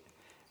Jesus,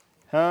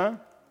 and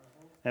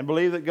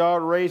believe that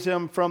God raised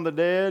him from the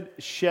dead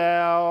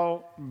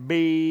shall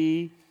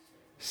be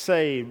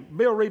saved.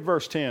 Bill, read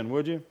verse 10,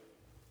 would you?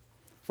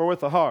 For with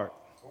the heart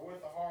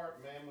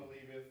man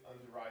believeth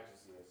unto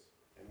righteousness,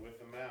 and with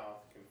the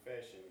mouth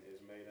confession is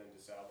made unto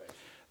salvation.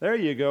 There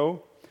you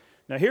go.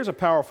 Now here's a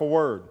powerful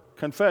word.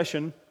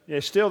 Confession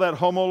is still that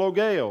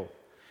homologeo.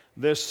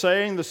 This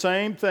saying the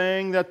same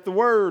thing that the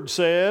Word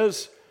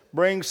says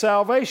brings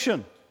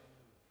salvation.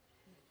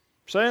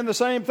 Saying the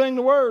same thing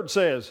the Word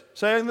says.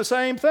 Saying the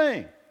same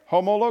thing.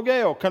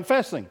 Homologeo,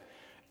 confessing,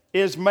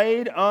 is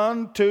made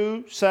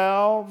unto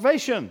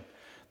salvation.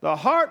 The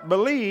heart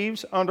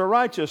believes unto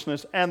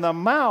righteousness, and the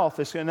mouth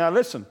is... Now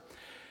listen,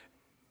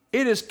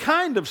 it is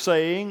kind of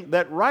saying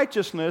that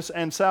righteousness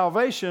and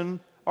salvation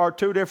are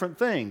two different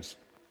things.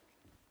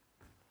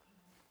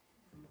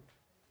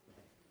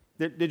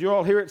 Did you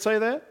all hear it say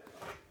that?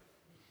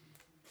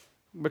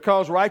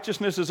 Because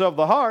righteousness is of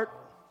the heart,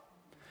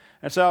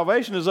 and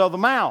salvation is of the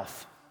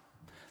mouth.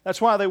 That's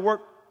why they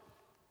work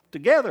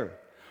together.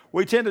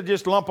 We tend to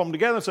just lump them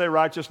together and say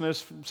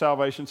righteousness,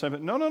 salvation, same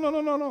thing.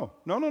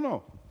 No.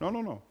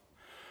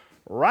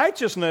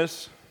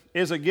 Righteousness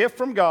is a gift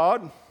from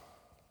God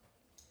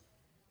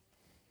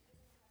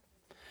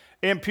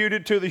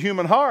imputed to the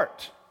human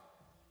heart.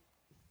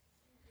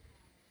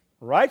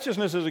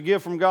 Righteousness is a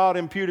gift from God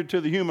imputed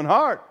to the human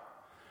heart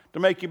to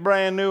make you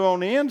brand new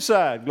on the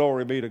inside.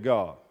 Glory be to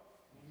God.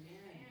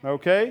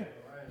 Okay?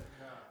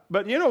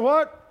 But you know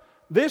what?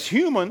 This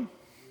human...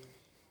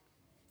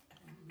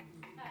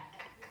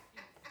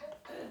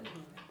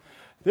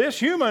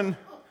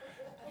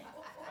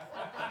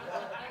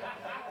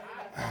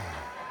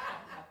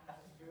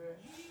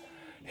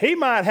 he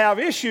might have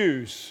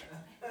issues.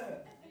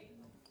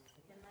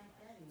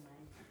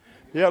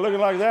 Yeah, looking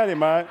like that he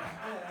might.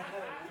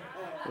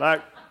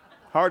 Like,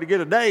 hard to get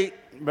a date,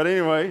 but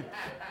anyway.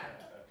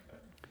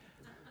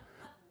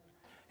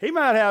 He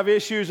might have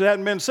issues that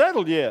hadn't been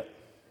settled yet.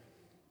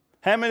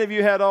 How many of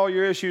you had all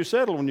your issues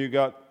settled when you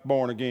got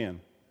born again?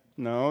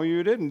 No,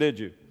 you didn't, did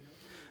you?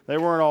 They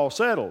weren't all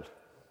settled.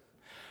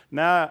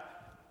 Now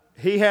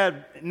he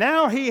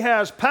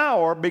has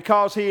power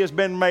because he has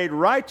been made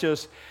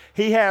righteous.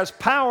 He has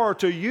power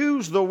to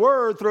use the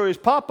word through his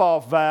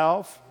pop-off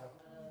valve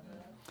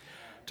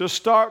to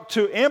start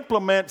to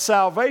implement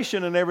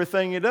salvation in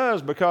everything he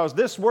does, because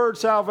this word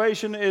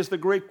salvation is the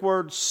Greek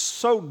word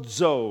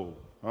sozo.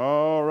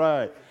 All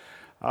right.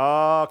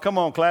 Come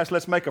on, class,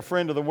 let's make a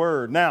friend of the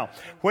word. Now,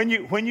 when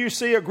you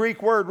see a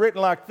Greek word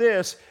written like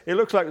this, it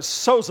looks like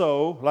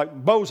sozo,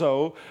 like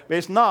bozo.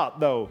 It's not,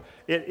 though.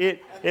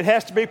 It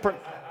has to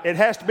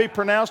be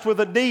pronounced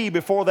with a D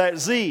before that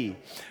Z.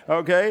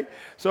 Okay?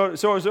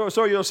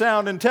 So you'll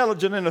sound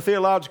intelligent in a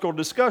theological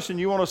discussion.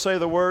 You want to say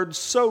the word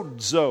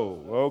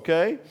sozo.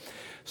 Okay?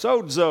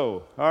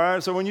 Sozo. All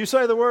right? So when you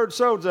say the word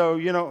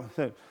sozo, you know,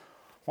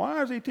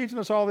 why is he teaching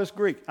us all this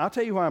Greek? I'll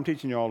tell you why I'm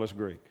teaching you all this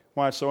Greek.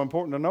 Why it's so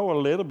important to know a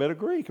little bit of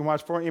Greek, and why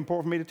it's important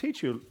for me to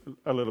teach you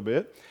a little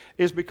bit,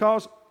 is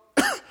because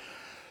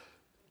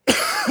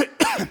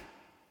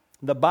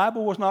the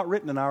Bible was not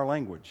written in our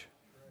language.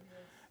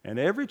 And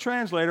every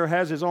translator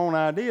has his own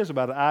ideas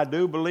about it. I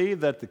do believe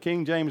that the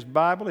King James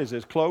Bible is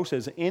as close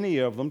as any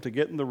of them to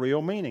getting the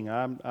real meaning.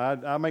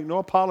 I make no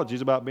apologies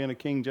about being a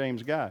King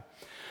James guy.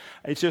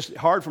 It's just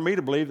hard for me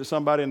to believe that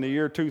somebody in the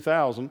year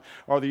 2000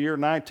 or the year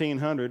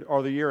 1900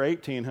 or the year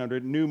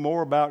 1800 knew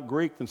more about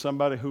Greek than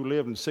somebody who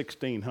lived in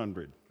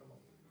 1600.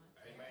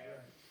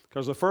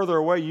 Because the further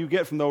away you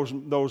get from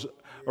those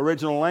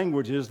original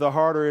languages, the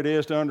harder it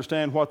is to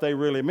understand what they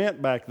really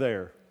meant back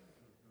there.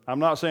 I'm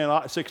not saying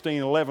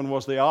 1611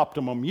 was the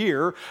optimum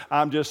year.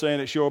 I'm just saying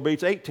it sure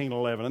beats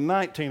 1811 and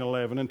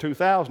 1911 and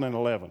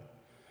 2011.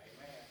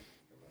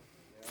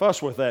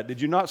 Fuss with that. Did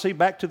you not see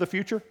Back to the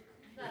Future?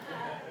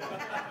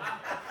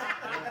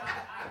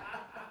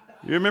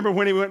 You remember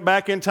when he went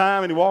back in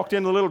time and he walked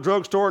into the little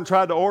drugstore and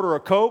tried to order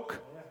a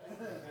Coke?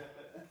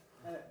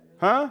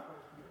 Huh?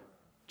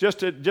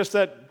 Just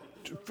that,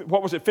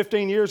 what was it,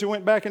 15 years he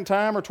went back in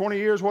time, or 20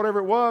 years, whatever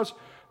it was?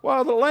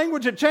 Well, the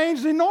language had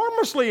changed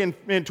enormously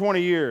in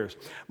 20 years.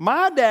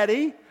 My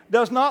daddy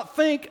does not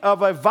think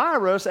of a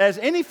virus as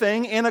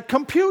anything in a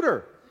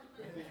computer.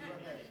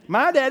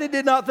 My daddy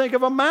did not think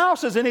of a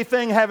mouse as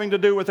anything having to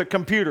do with a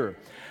computer.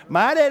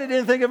 My daddy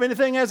didn't think of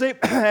anything as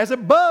a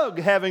bug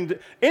having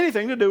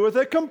anything to do with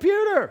a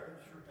computer.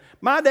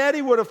 My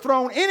daddy would have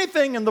thrown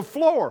anything in the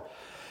floor,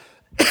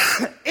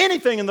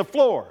 anything in the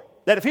floor,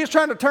 that if he was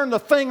trying to turn the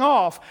thing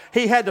off,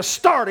 he had to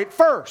start it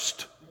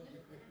first.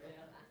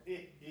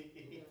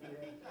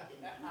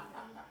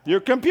 Your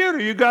computer,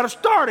 you got to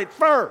start it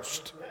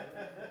first,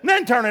 and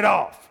then turn it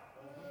off.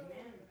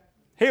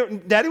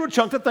 Daddy would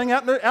chunk the thing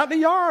out in the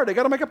yard. They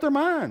got to make up their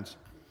minds.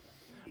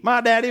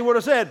 My daddy would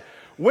have said,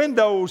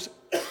 Windows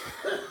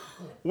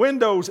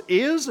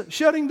is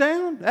shutting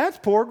down? That's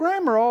poor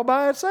grammar all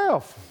by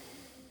itself.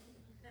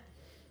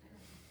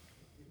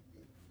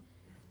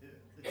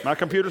 My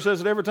computer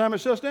says it every time it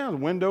shuts down.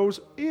 Windows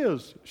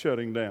is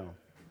shutting down.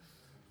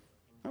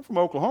 I'm from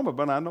Oklahoma,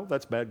 but I know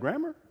that's bad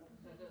grammar.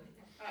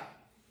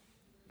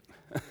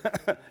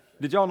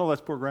 Did y'all know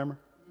that's poor grammar?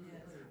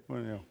 Yes.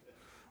 Well, yeah.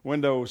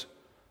 Windows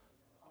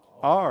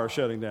are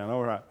shutting down.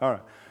 All right.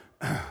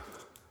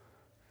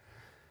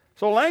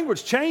 So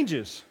language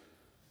changes.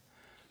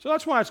 So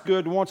that's why it's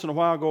good to once in a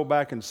while go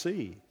back and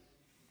see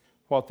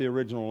what the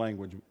original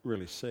language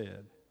really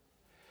said.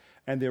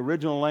 And the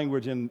original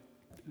language in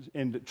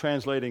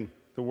translating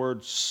the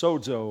word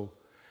sozo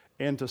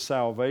into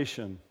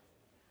salvation,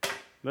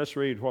 let's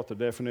read what the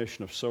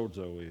definition of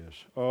sozo is.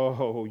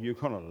 Oh, you're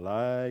going to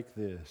like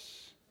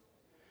this.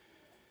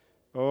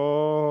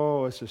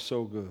 Oh, this is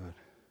so good.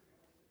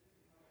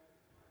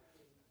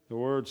 The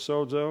word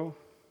sozo.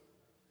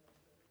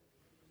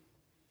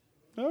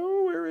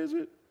 Oh, where is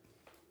it?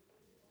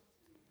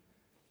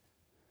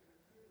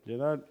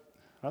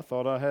 I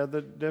thought I had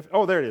the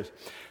oh, there it is.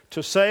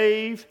 To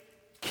save,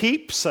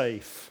 keep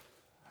safe.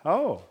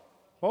 Oh,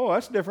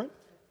 that's different.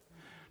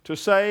 To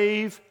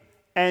save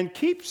and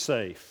keep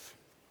safe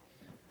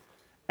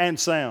and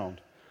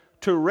sound.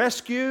 To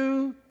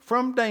rescue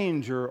from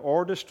danger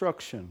or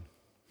destruction.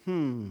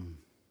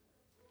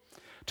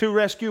 To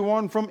rescue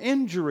one from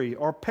injury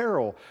or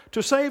peril.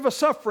 To save a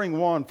suffering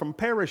one from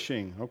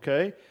perishing.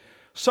 Okay?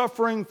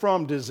 Suffering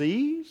from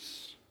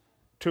disease.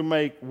 To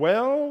make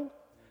well.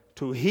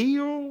 To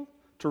heal.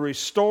 To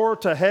restore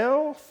to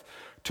health.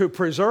 To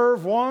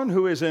preserve one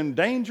who is in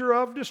danger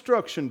of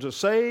destruction, to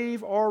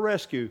save or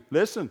rescue.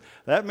 Listen,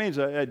 that means,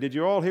 did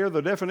you all hear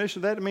the definition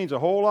of that? It means a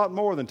whole lot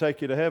more than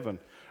take you to heaven.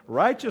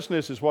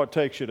 Righteousness is what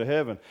takes you to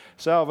heaven.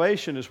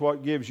 Salvation is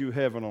what gives you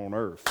heaven on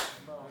earth.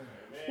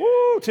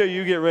 Woo, till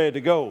you get ready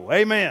to go.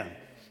 Amen.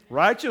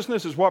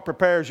 Righteousness is what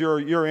prepares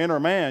your inner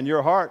man,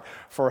 your heart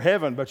for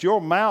heaven, but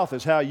your mouth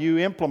is how you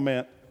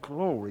implement.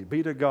 Glory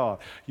be to God.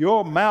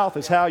 Your mouth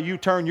is how you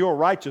turn your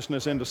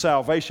righteousness into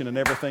salvation in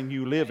everything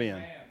you live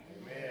in.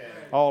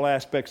 All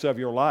aspects of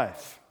your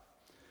life.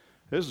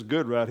 This is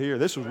good right here.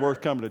 This was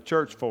worth coming to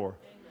church for.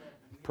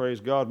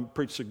 Praise God,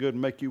 preach so good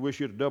and make you wish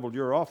you'd have doubled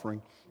your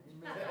offering.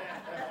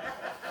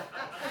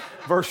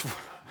 Verse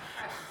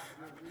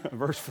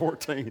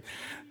 14.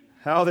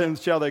 How then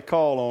shall they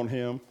call on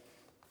him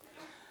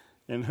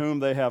in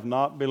whom they have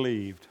not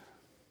believed?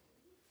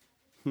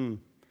 And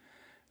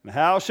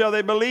how shall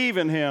they believe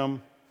in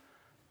him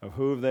of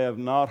whom they have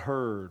not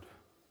heard?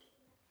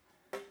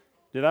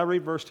 Did I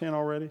read verse 10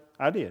 already?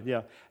 I did,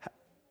 yeah.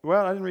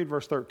 Well, I didn't read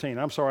verse 13.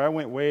 I'm sorry, I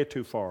went way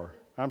too far.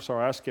 I'm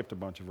sorry, I skipped a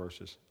bunch of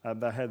verses. I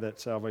had that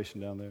salvation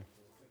down there.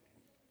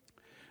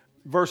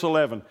 Verse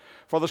 11.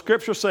 For the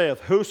scripture saith,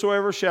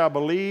 whosoever shall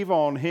believe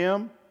on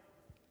him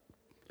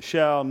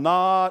shall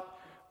not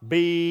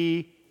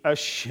be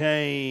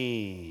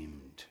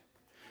ashamed.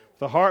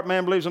 The heart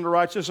man believes unto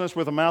righteousness,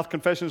 with the mouth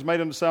confession is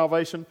made unto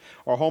salvation,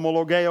 or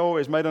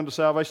homologeo is made unto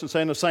salvation,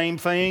 saying the same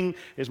thing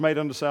is made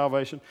unto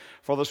salvation.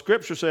 For the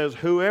scripture says,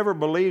 whoever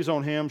believes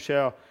on him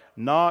shall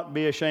not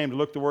be ashamed.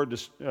 Look the word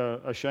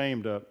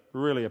ashamed up.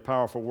 Really a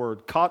powerful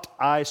word.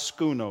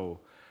 Kataiskuno.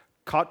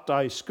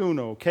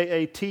 Kataiskuno.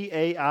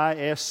 K-A-T-A-I-S-C-H.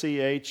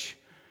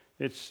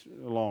 It's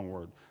a long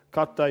word.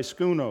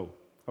 Kataiskuno.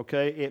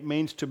 Okay? It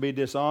means to be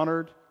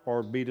dishonored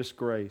or be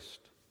disgraced.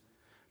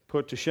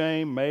 Put to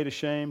shame, made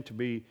ashamed, to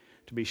be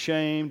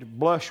shamed,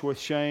 blush with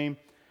shame.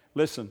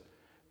 Listen,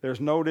 there's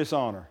no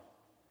dishonor.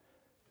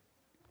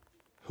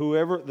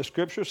 The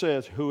scripture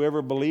says,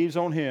 whoever believes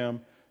on him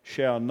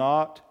shall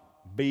not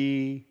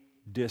be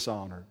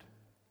dishonored,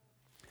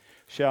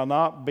 shall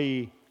not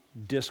be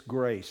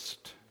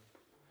disgraced.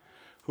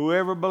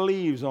 Whoever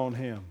believes on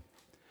him.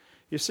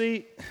 You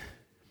see,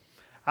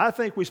 I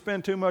think we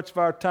spend too much of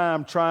our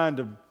time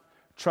trying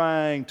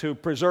to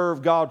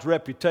preserve God's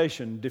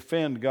reputation,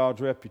 defend God's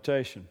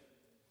reputation.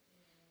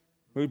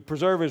 We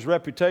preserve his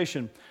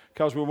reputation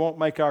because we won't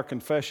make our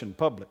confession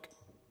public.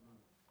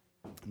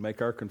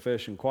 Make our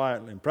confession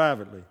quietly and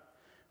privately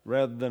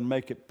rather than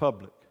make it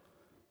public.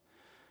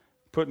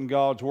 Putting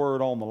God's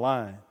word on the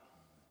line.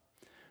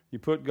 You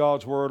put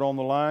God's word on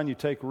the line, you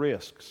take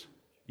risks.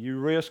 You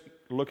risk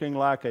looking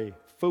like a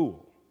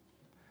fool.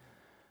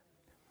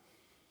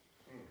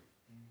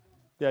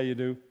 Yeah, you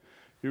do.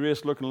 You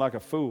risk looking like a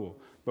fool.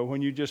 But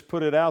when you just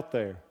put it out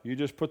there, you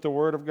just put the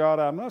word of God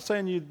out. I'm not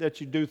saying that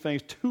you do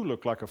things to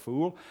look like a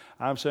fool.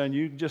 I'm saying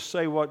you just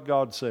say what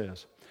God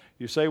says.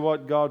 You say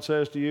what God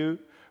says to you.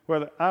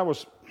 Well, I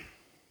was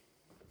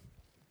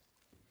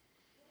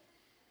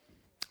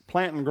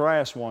planting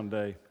grass one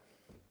day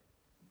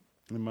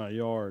in my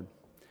yard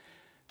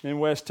in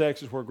West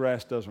Texas where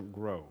grass doesn't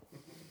grow.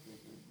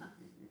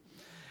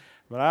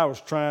 But I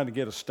was trying to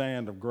get a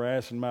stand of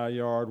grass in my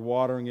yard,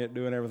 watering it,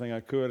 doing everything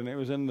I could, and it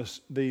was in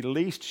the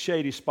least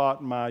shady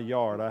spot in my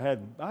yard. I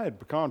had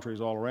pecan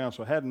trees all around,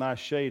 so I had nice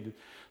shade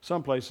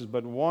some places,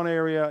 but in one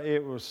area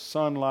it was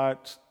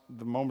sunlight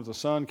the moment the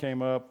sun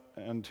came up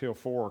until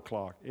 4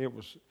 o'clock. It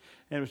was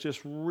just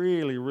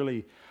really,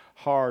 really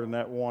hard in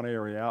that one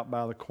area out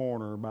by the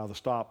corner by the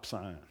stop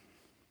sign.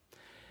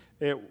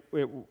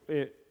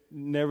 It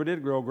never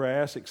did grow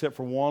grass except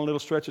for one little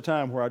stretch of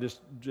time where I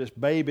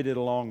just babied it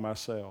along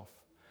myself.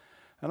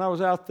 And I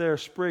was out there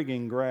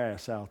sprigging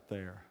grass out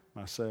there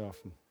myself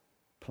and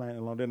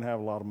planting. I didn't have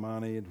a lot of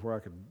money where I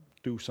could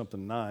do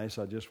something nice.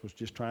 I was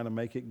just trying to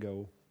make it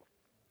go.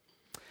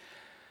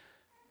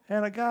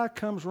 And a guy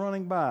comes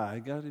running by.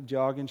 He got his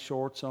jogging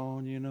shorts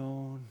on,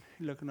 and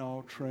looking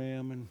all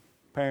trim, and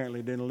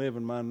apparently didn't live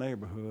in my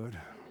neighborhood.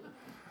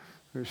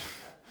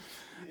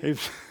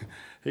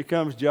 He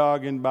comes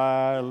jogging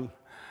by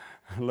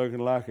looking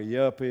like a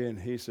yuppie, and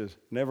he says,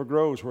 "Never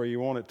grows where you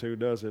want it to,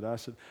 does it?" I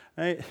said,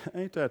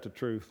 ain't that the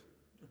truth?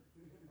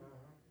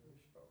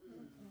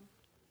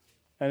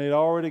 And he'd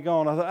already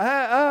gone.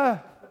 I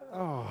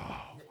thought,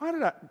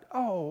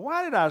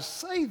 why did I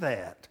say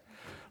that?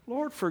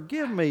 Lord,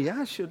 forgive me.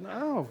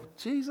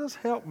 Jesus,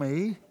 help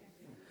me.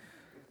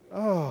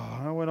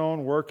 I went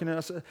on working,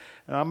 and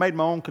I made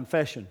my own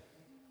confession.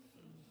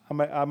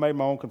 I made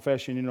my own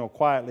confession,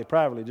 quietly,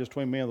 privately, just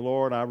between me and the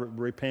Lord. I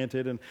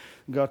repented and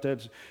got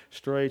that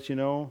straight,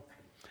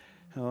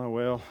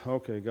 well,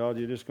 okay, God,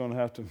 you're just going to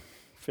have to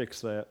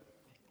fix that.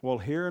 Well,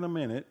 here in a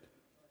minute,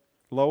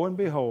 lo and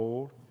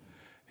behold,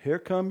 here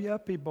come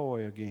Yuppie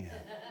Boy again.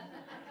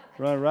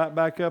 Run right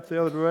back up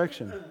the other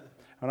direction.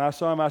 And I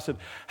saw him, I said,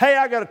 "Hey,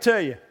 I got to tell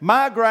you,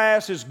 my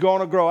grass is going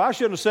to grow." I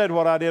shouldn't have said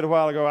what I did a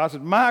while ago. I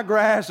said, "My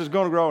grass is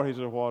going to grow." And he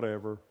said,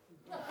 "Whatever."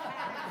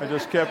 I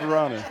just kept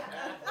running.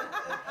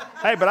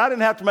 Hey, but I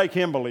didn't have to make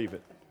him believe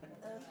it.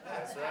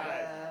 That's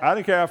right. I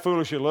didn't care how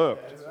foolish it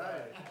looked. That's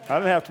right. I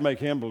didn't have to make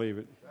him believe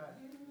it.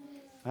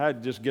 I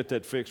had to just get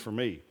that fixed for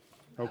me.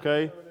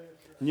 Okay?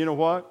 And you know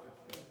what?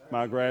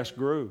 My grass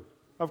grew.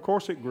 Of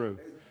course it grew.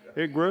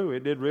 It grew.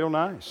 It did real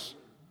nice.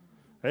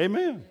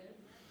 Amen.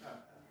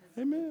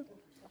 Amen.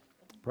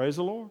 Praise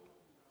the Lord.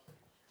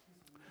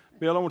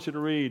 Bill, I want you to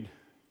read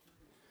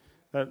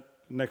that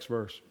next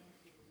verse.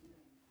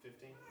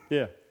 15.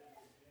 Yeah.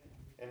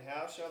 And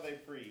how shall they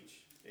preach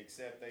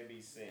except they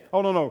be sent?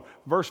 Oh, no.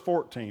 Verse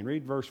 14.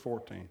 Read verse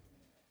 14.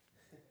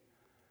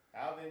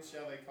 How then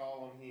shall they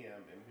call on him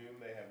in whom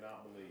they have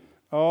not believed?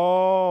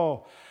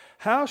 Oh,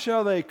 how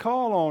shall they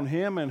call on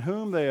him in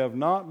whom they have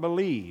not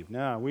believed?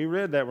 Now, we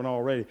read that one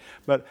already.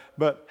 But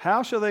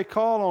how shall they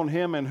call on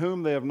him in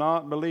whom they have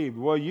not believed?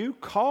 Well, you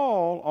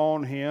call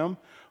on him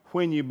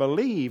when you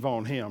believe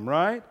on him,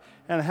 right?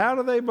 And how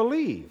do they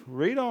believe?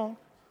 Read on.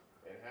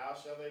 And how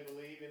shall they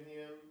believe in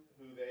him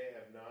who they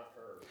have not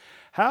heard?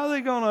 How are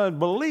they going to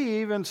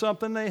believe in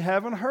something they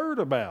haven't heard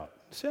about?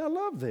 See, I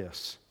love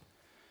this.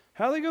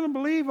 How are they going to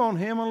believe on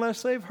him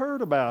unless they've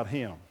heard about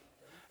him?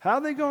 How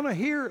are they going to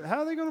hear? How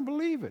are they going to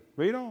believe it?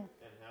 Read on.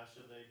 And how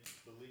should they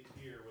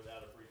hear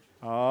without a preacher?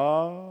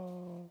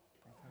 Oh.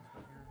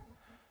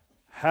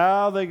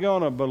 How are they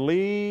going to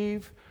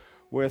believe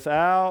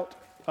without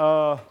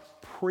a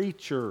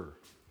preacher?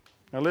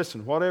 Now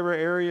listen, whatever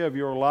area of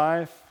your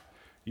life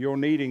you're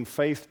needing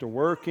faith to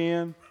work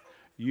in,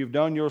 you've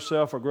done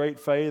yourself a great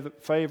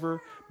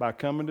favor by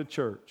coming to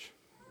church.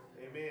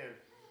 Amen.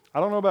 I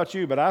don't know about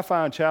you, but I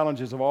find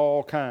challenges of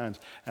all kinds,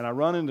 and I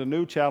run into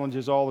new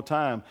challenges all the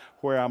time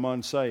where I'm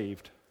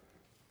unsaved.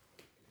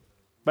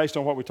 Based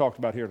on what we talked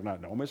about here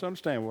tonight. Don't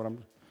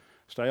misunderstand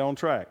stay on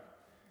track.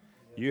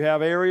 You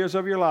have areas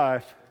of your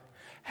life,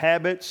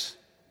 habits,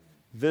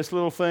 this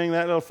little thing,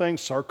 that little thing,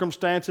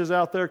 circumstances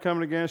out there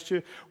coming against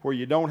you where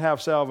you don't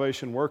have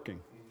salvation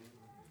working.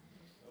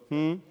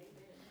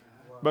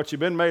 But you've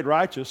been made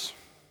righteous.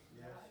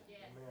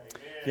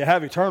 You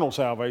have eternal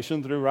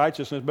salvation through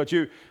righteousness, but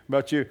you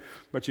got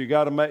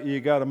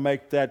to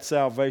make that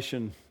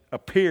salvation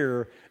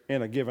appear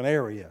in a given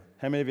area.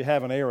 How many of you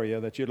have an area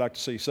that you'd like to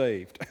see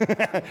saved?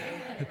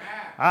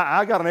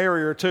 I got an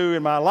area or two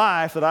in my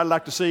life that I'd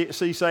like to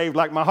see saved,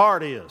 like my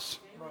heart is.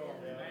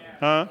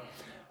 Huh?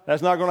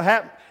 That's not going to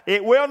happen.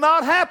 It will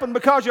not happen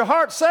because your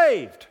heart's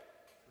saved.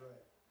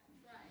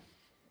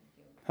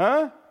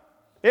 Huh?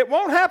 It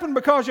won't happen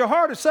because your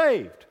heart is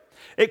saved.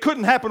 It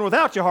couldn't happen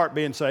without your heart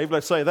being saved,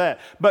 let's say that.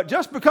 But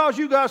just because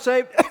you got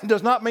saved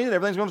does not mean that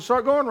everything's going to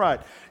start going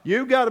right.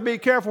 You've got to be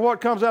careful what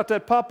comes out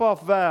that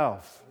pop-off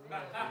valve.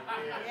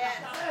 Yes.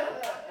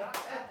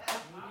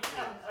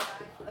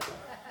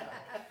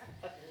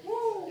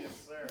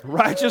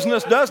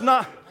 Righteousness does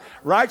not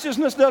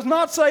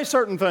say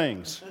certain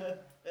things.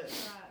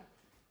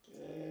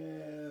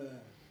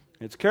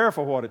 It's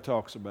careful what it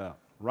talks about.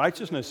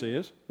 Righteousness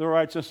is. The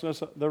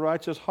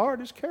righteous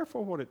heart is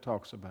careful what it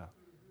talks about.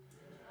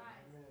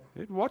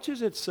 It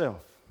watches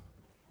itself.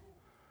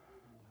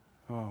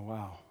 Oh,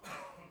 wow.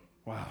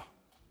 Wow.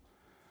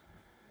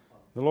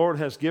 The Lord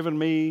has given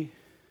me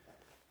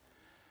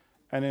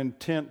an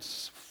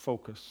intense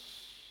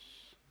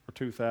focus for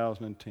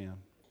 2010.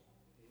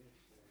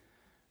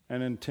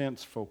 An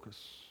intense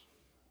focus.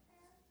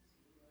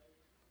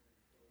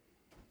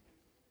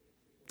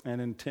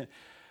 An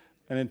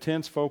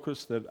intense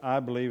focus that I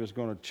believe is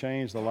going to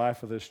change the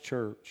life of this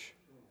church.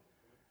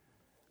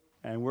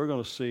 And we're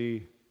going to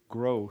see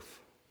growth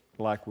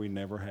like we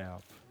never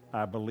have.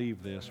 I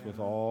believe this with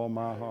all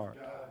my heart.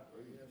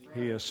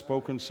 He has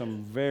spoken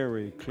some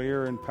very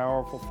clear and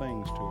powerful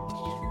things to us.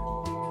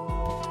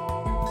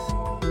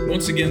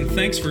 Once again,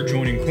 thanks for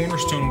joining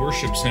Cornerstone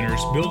Worship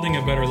Center's Building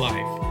a Better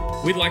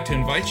Life. We'd like to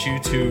invite you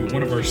to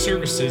one of our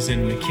services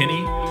in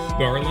McKinney,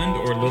 Garland,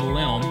 or Little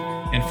Elm.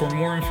 And for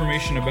more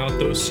information about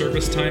those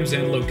service times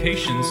and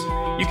locations,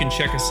 you can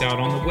check us out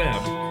on the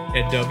web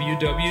at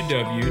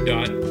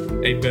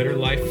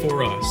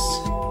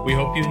www.abetterlifeforus. We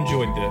hope you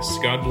enjoyed this.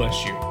 God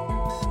bless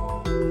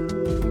you.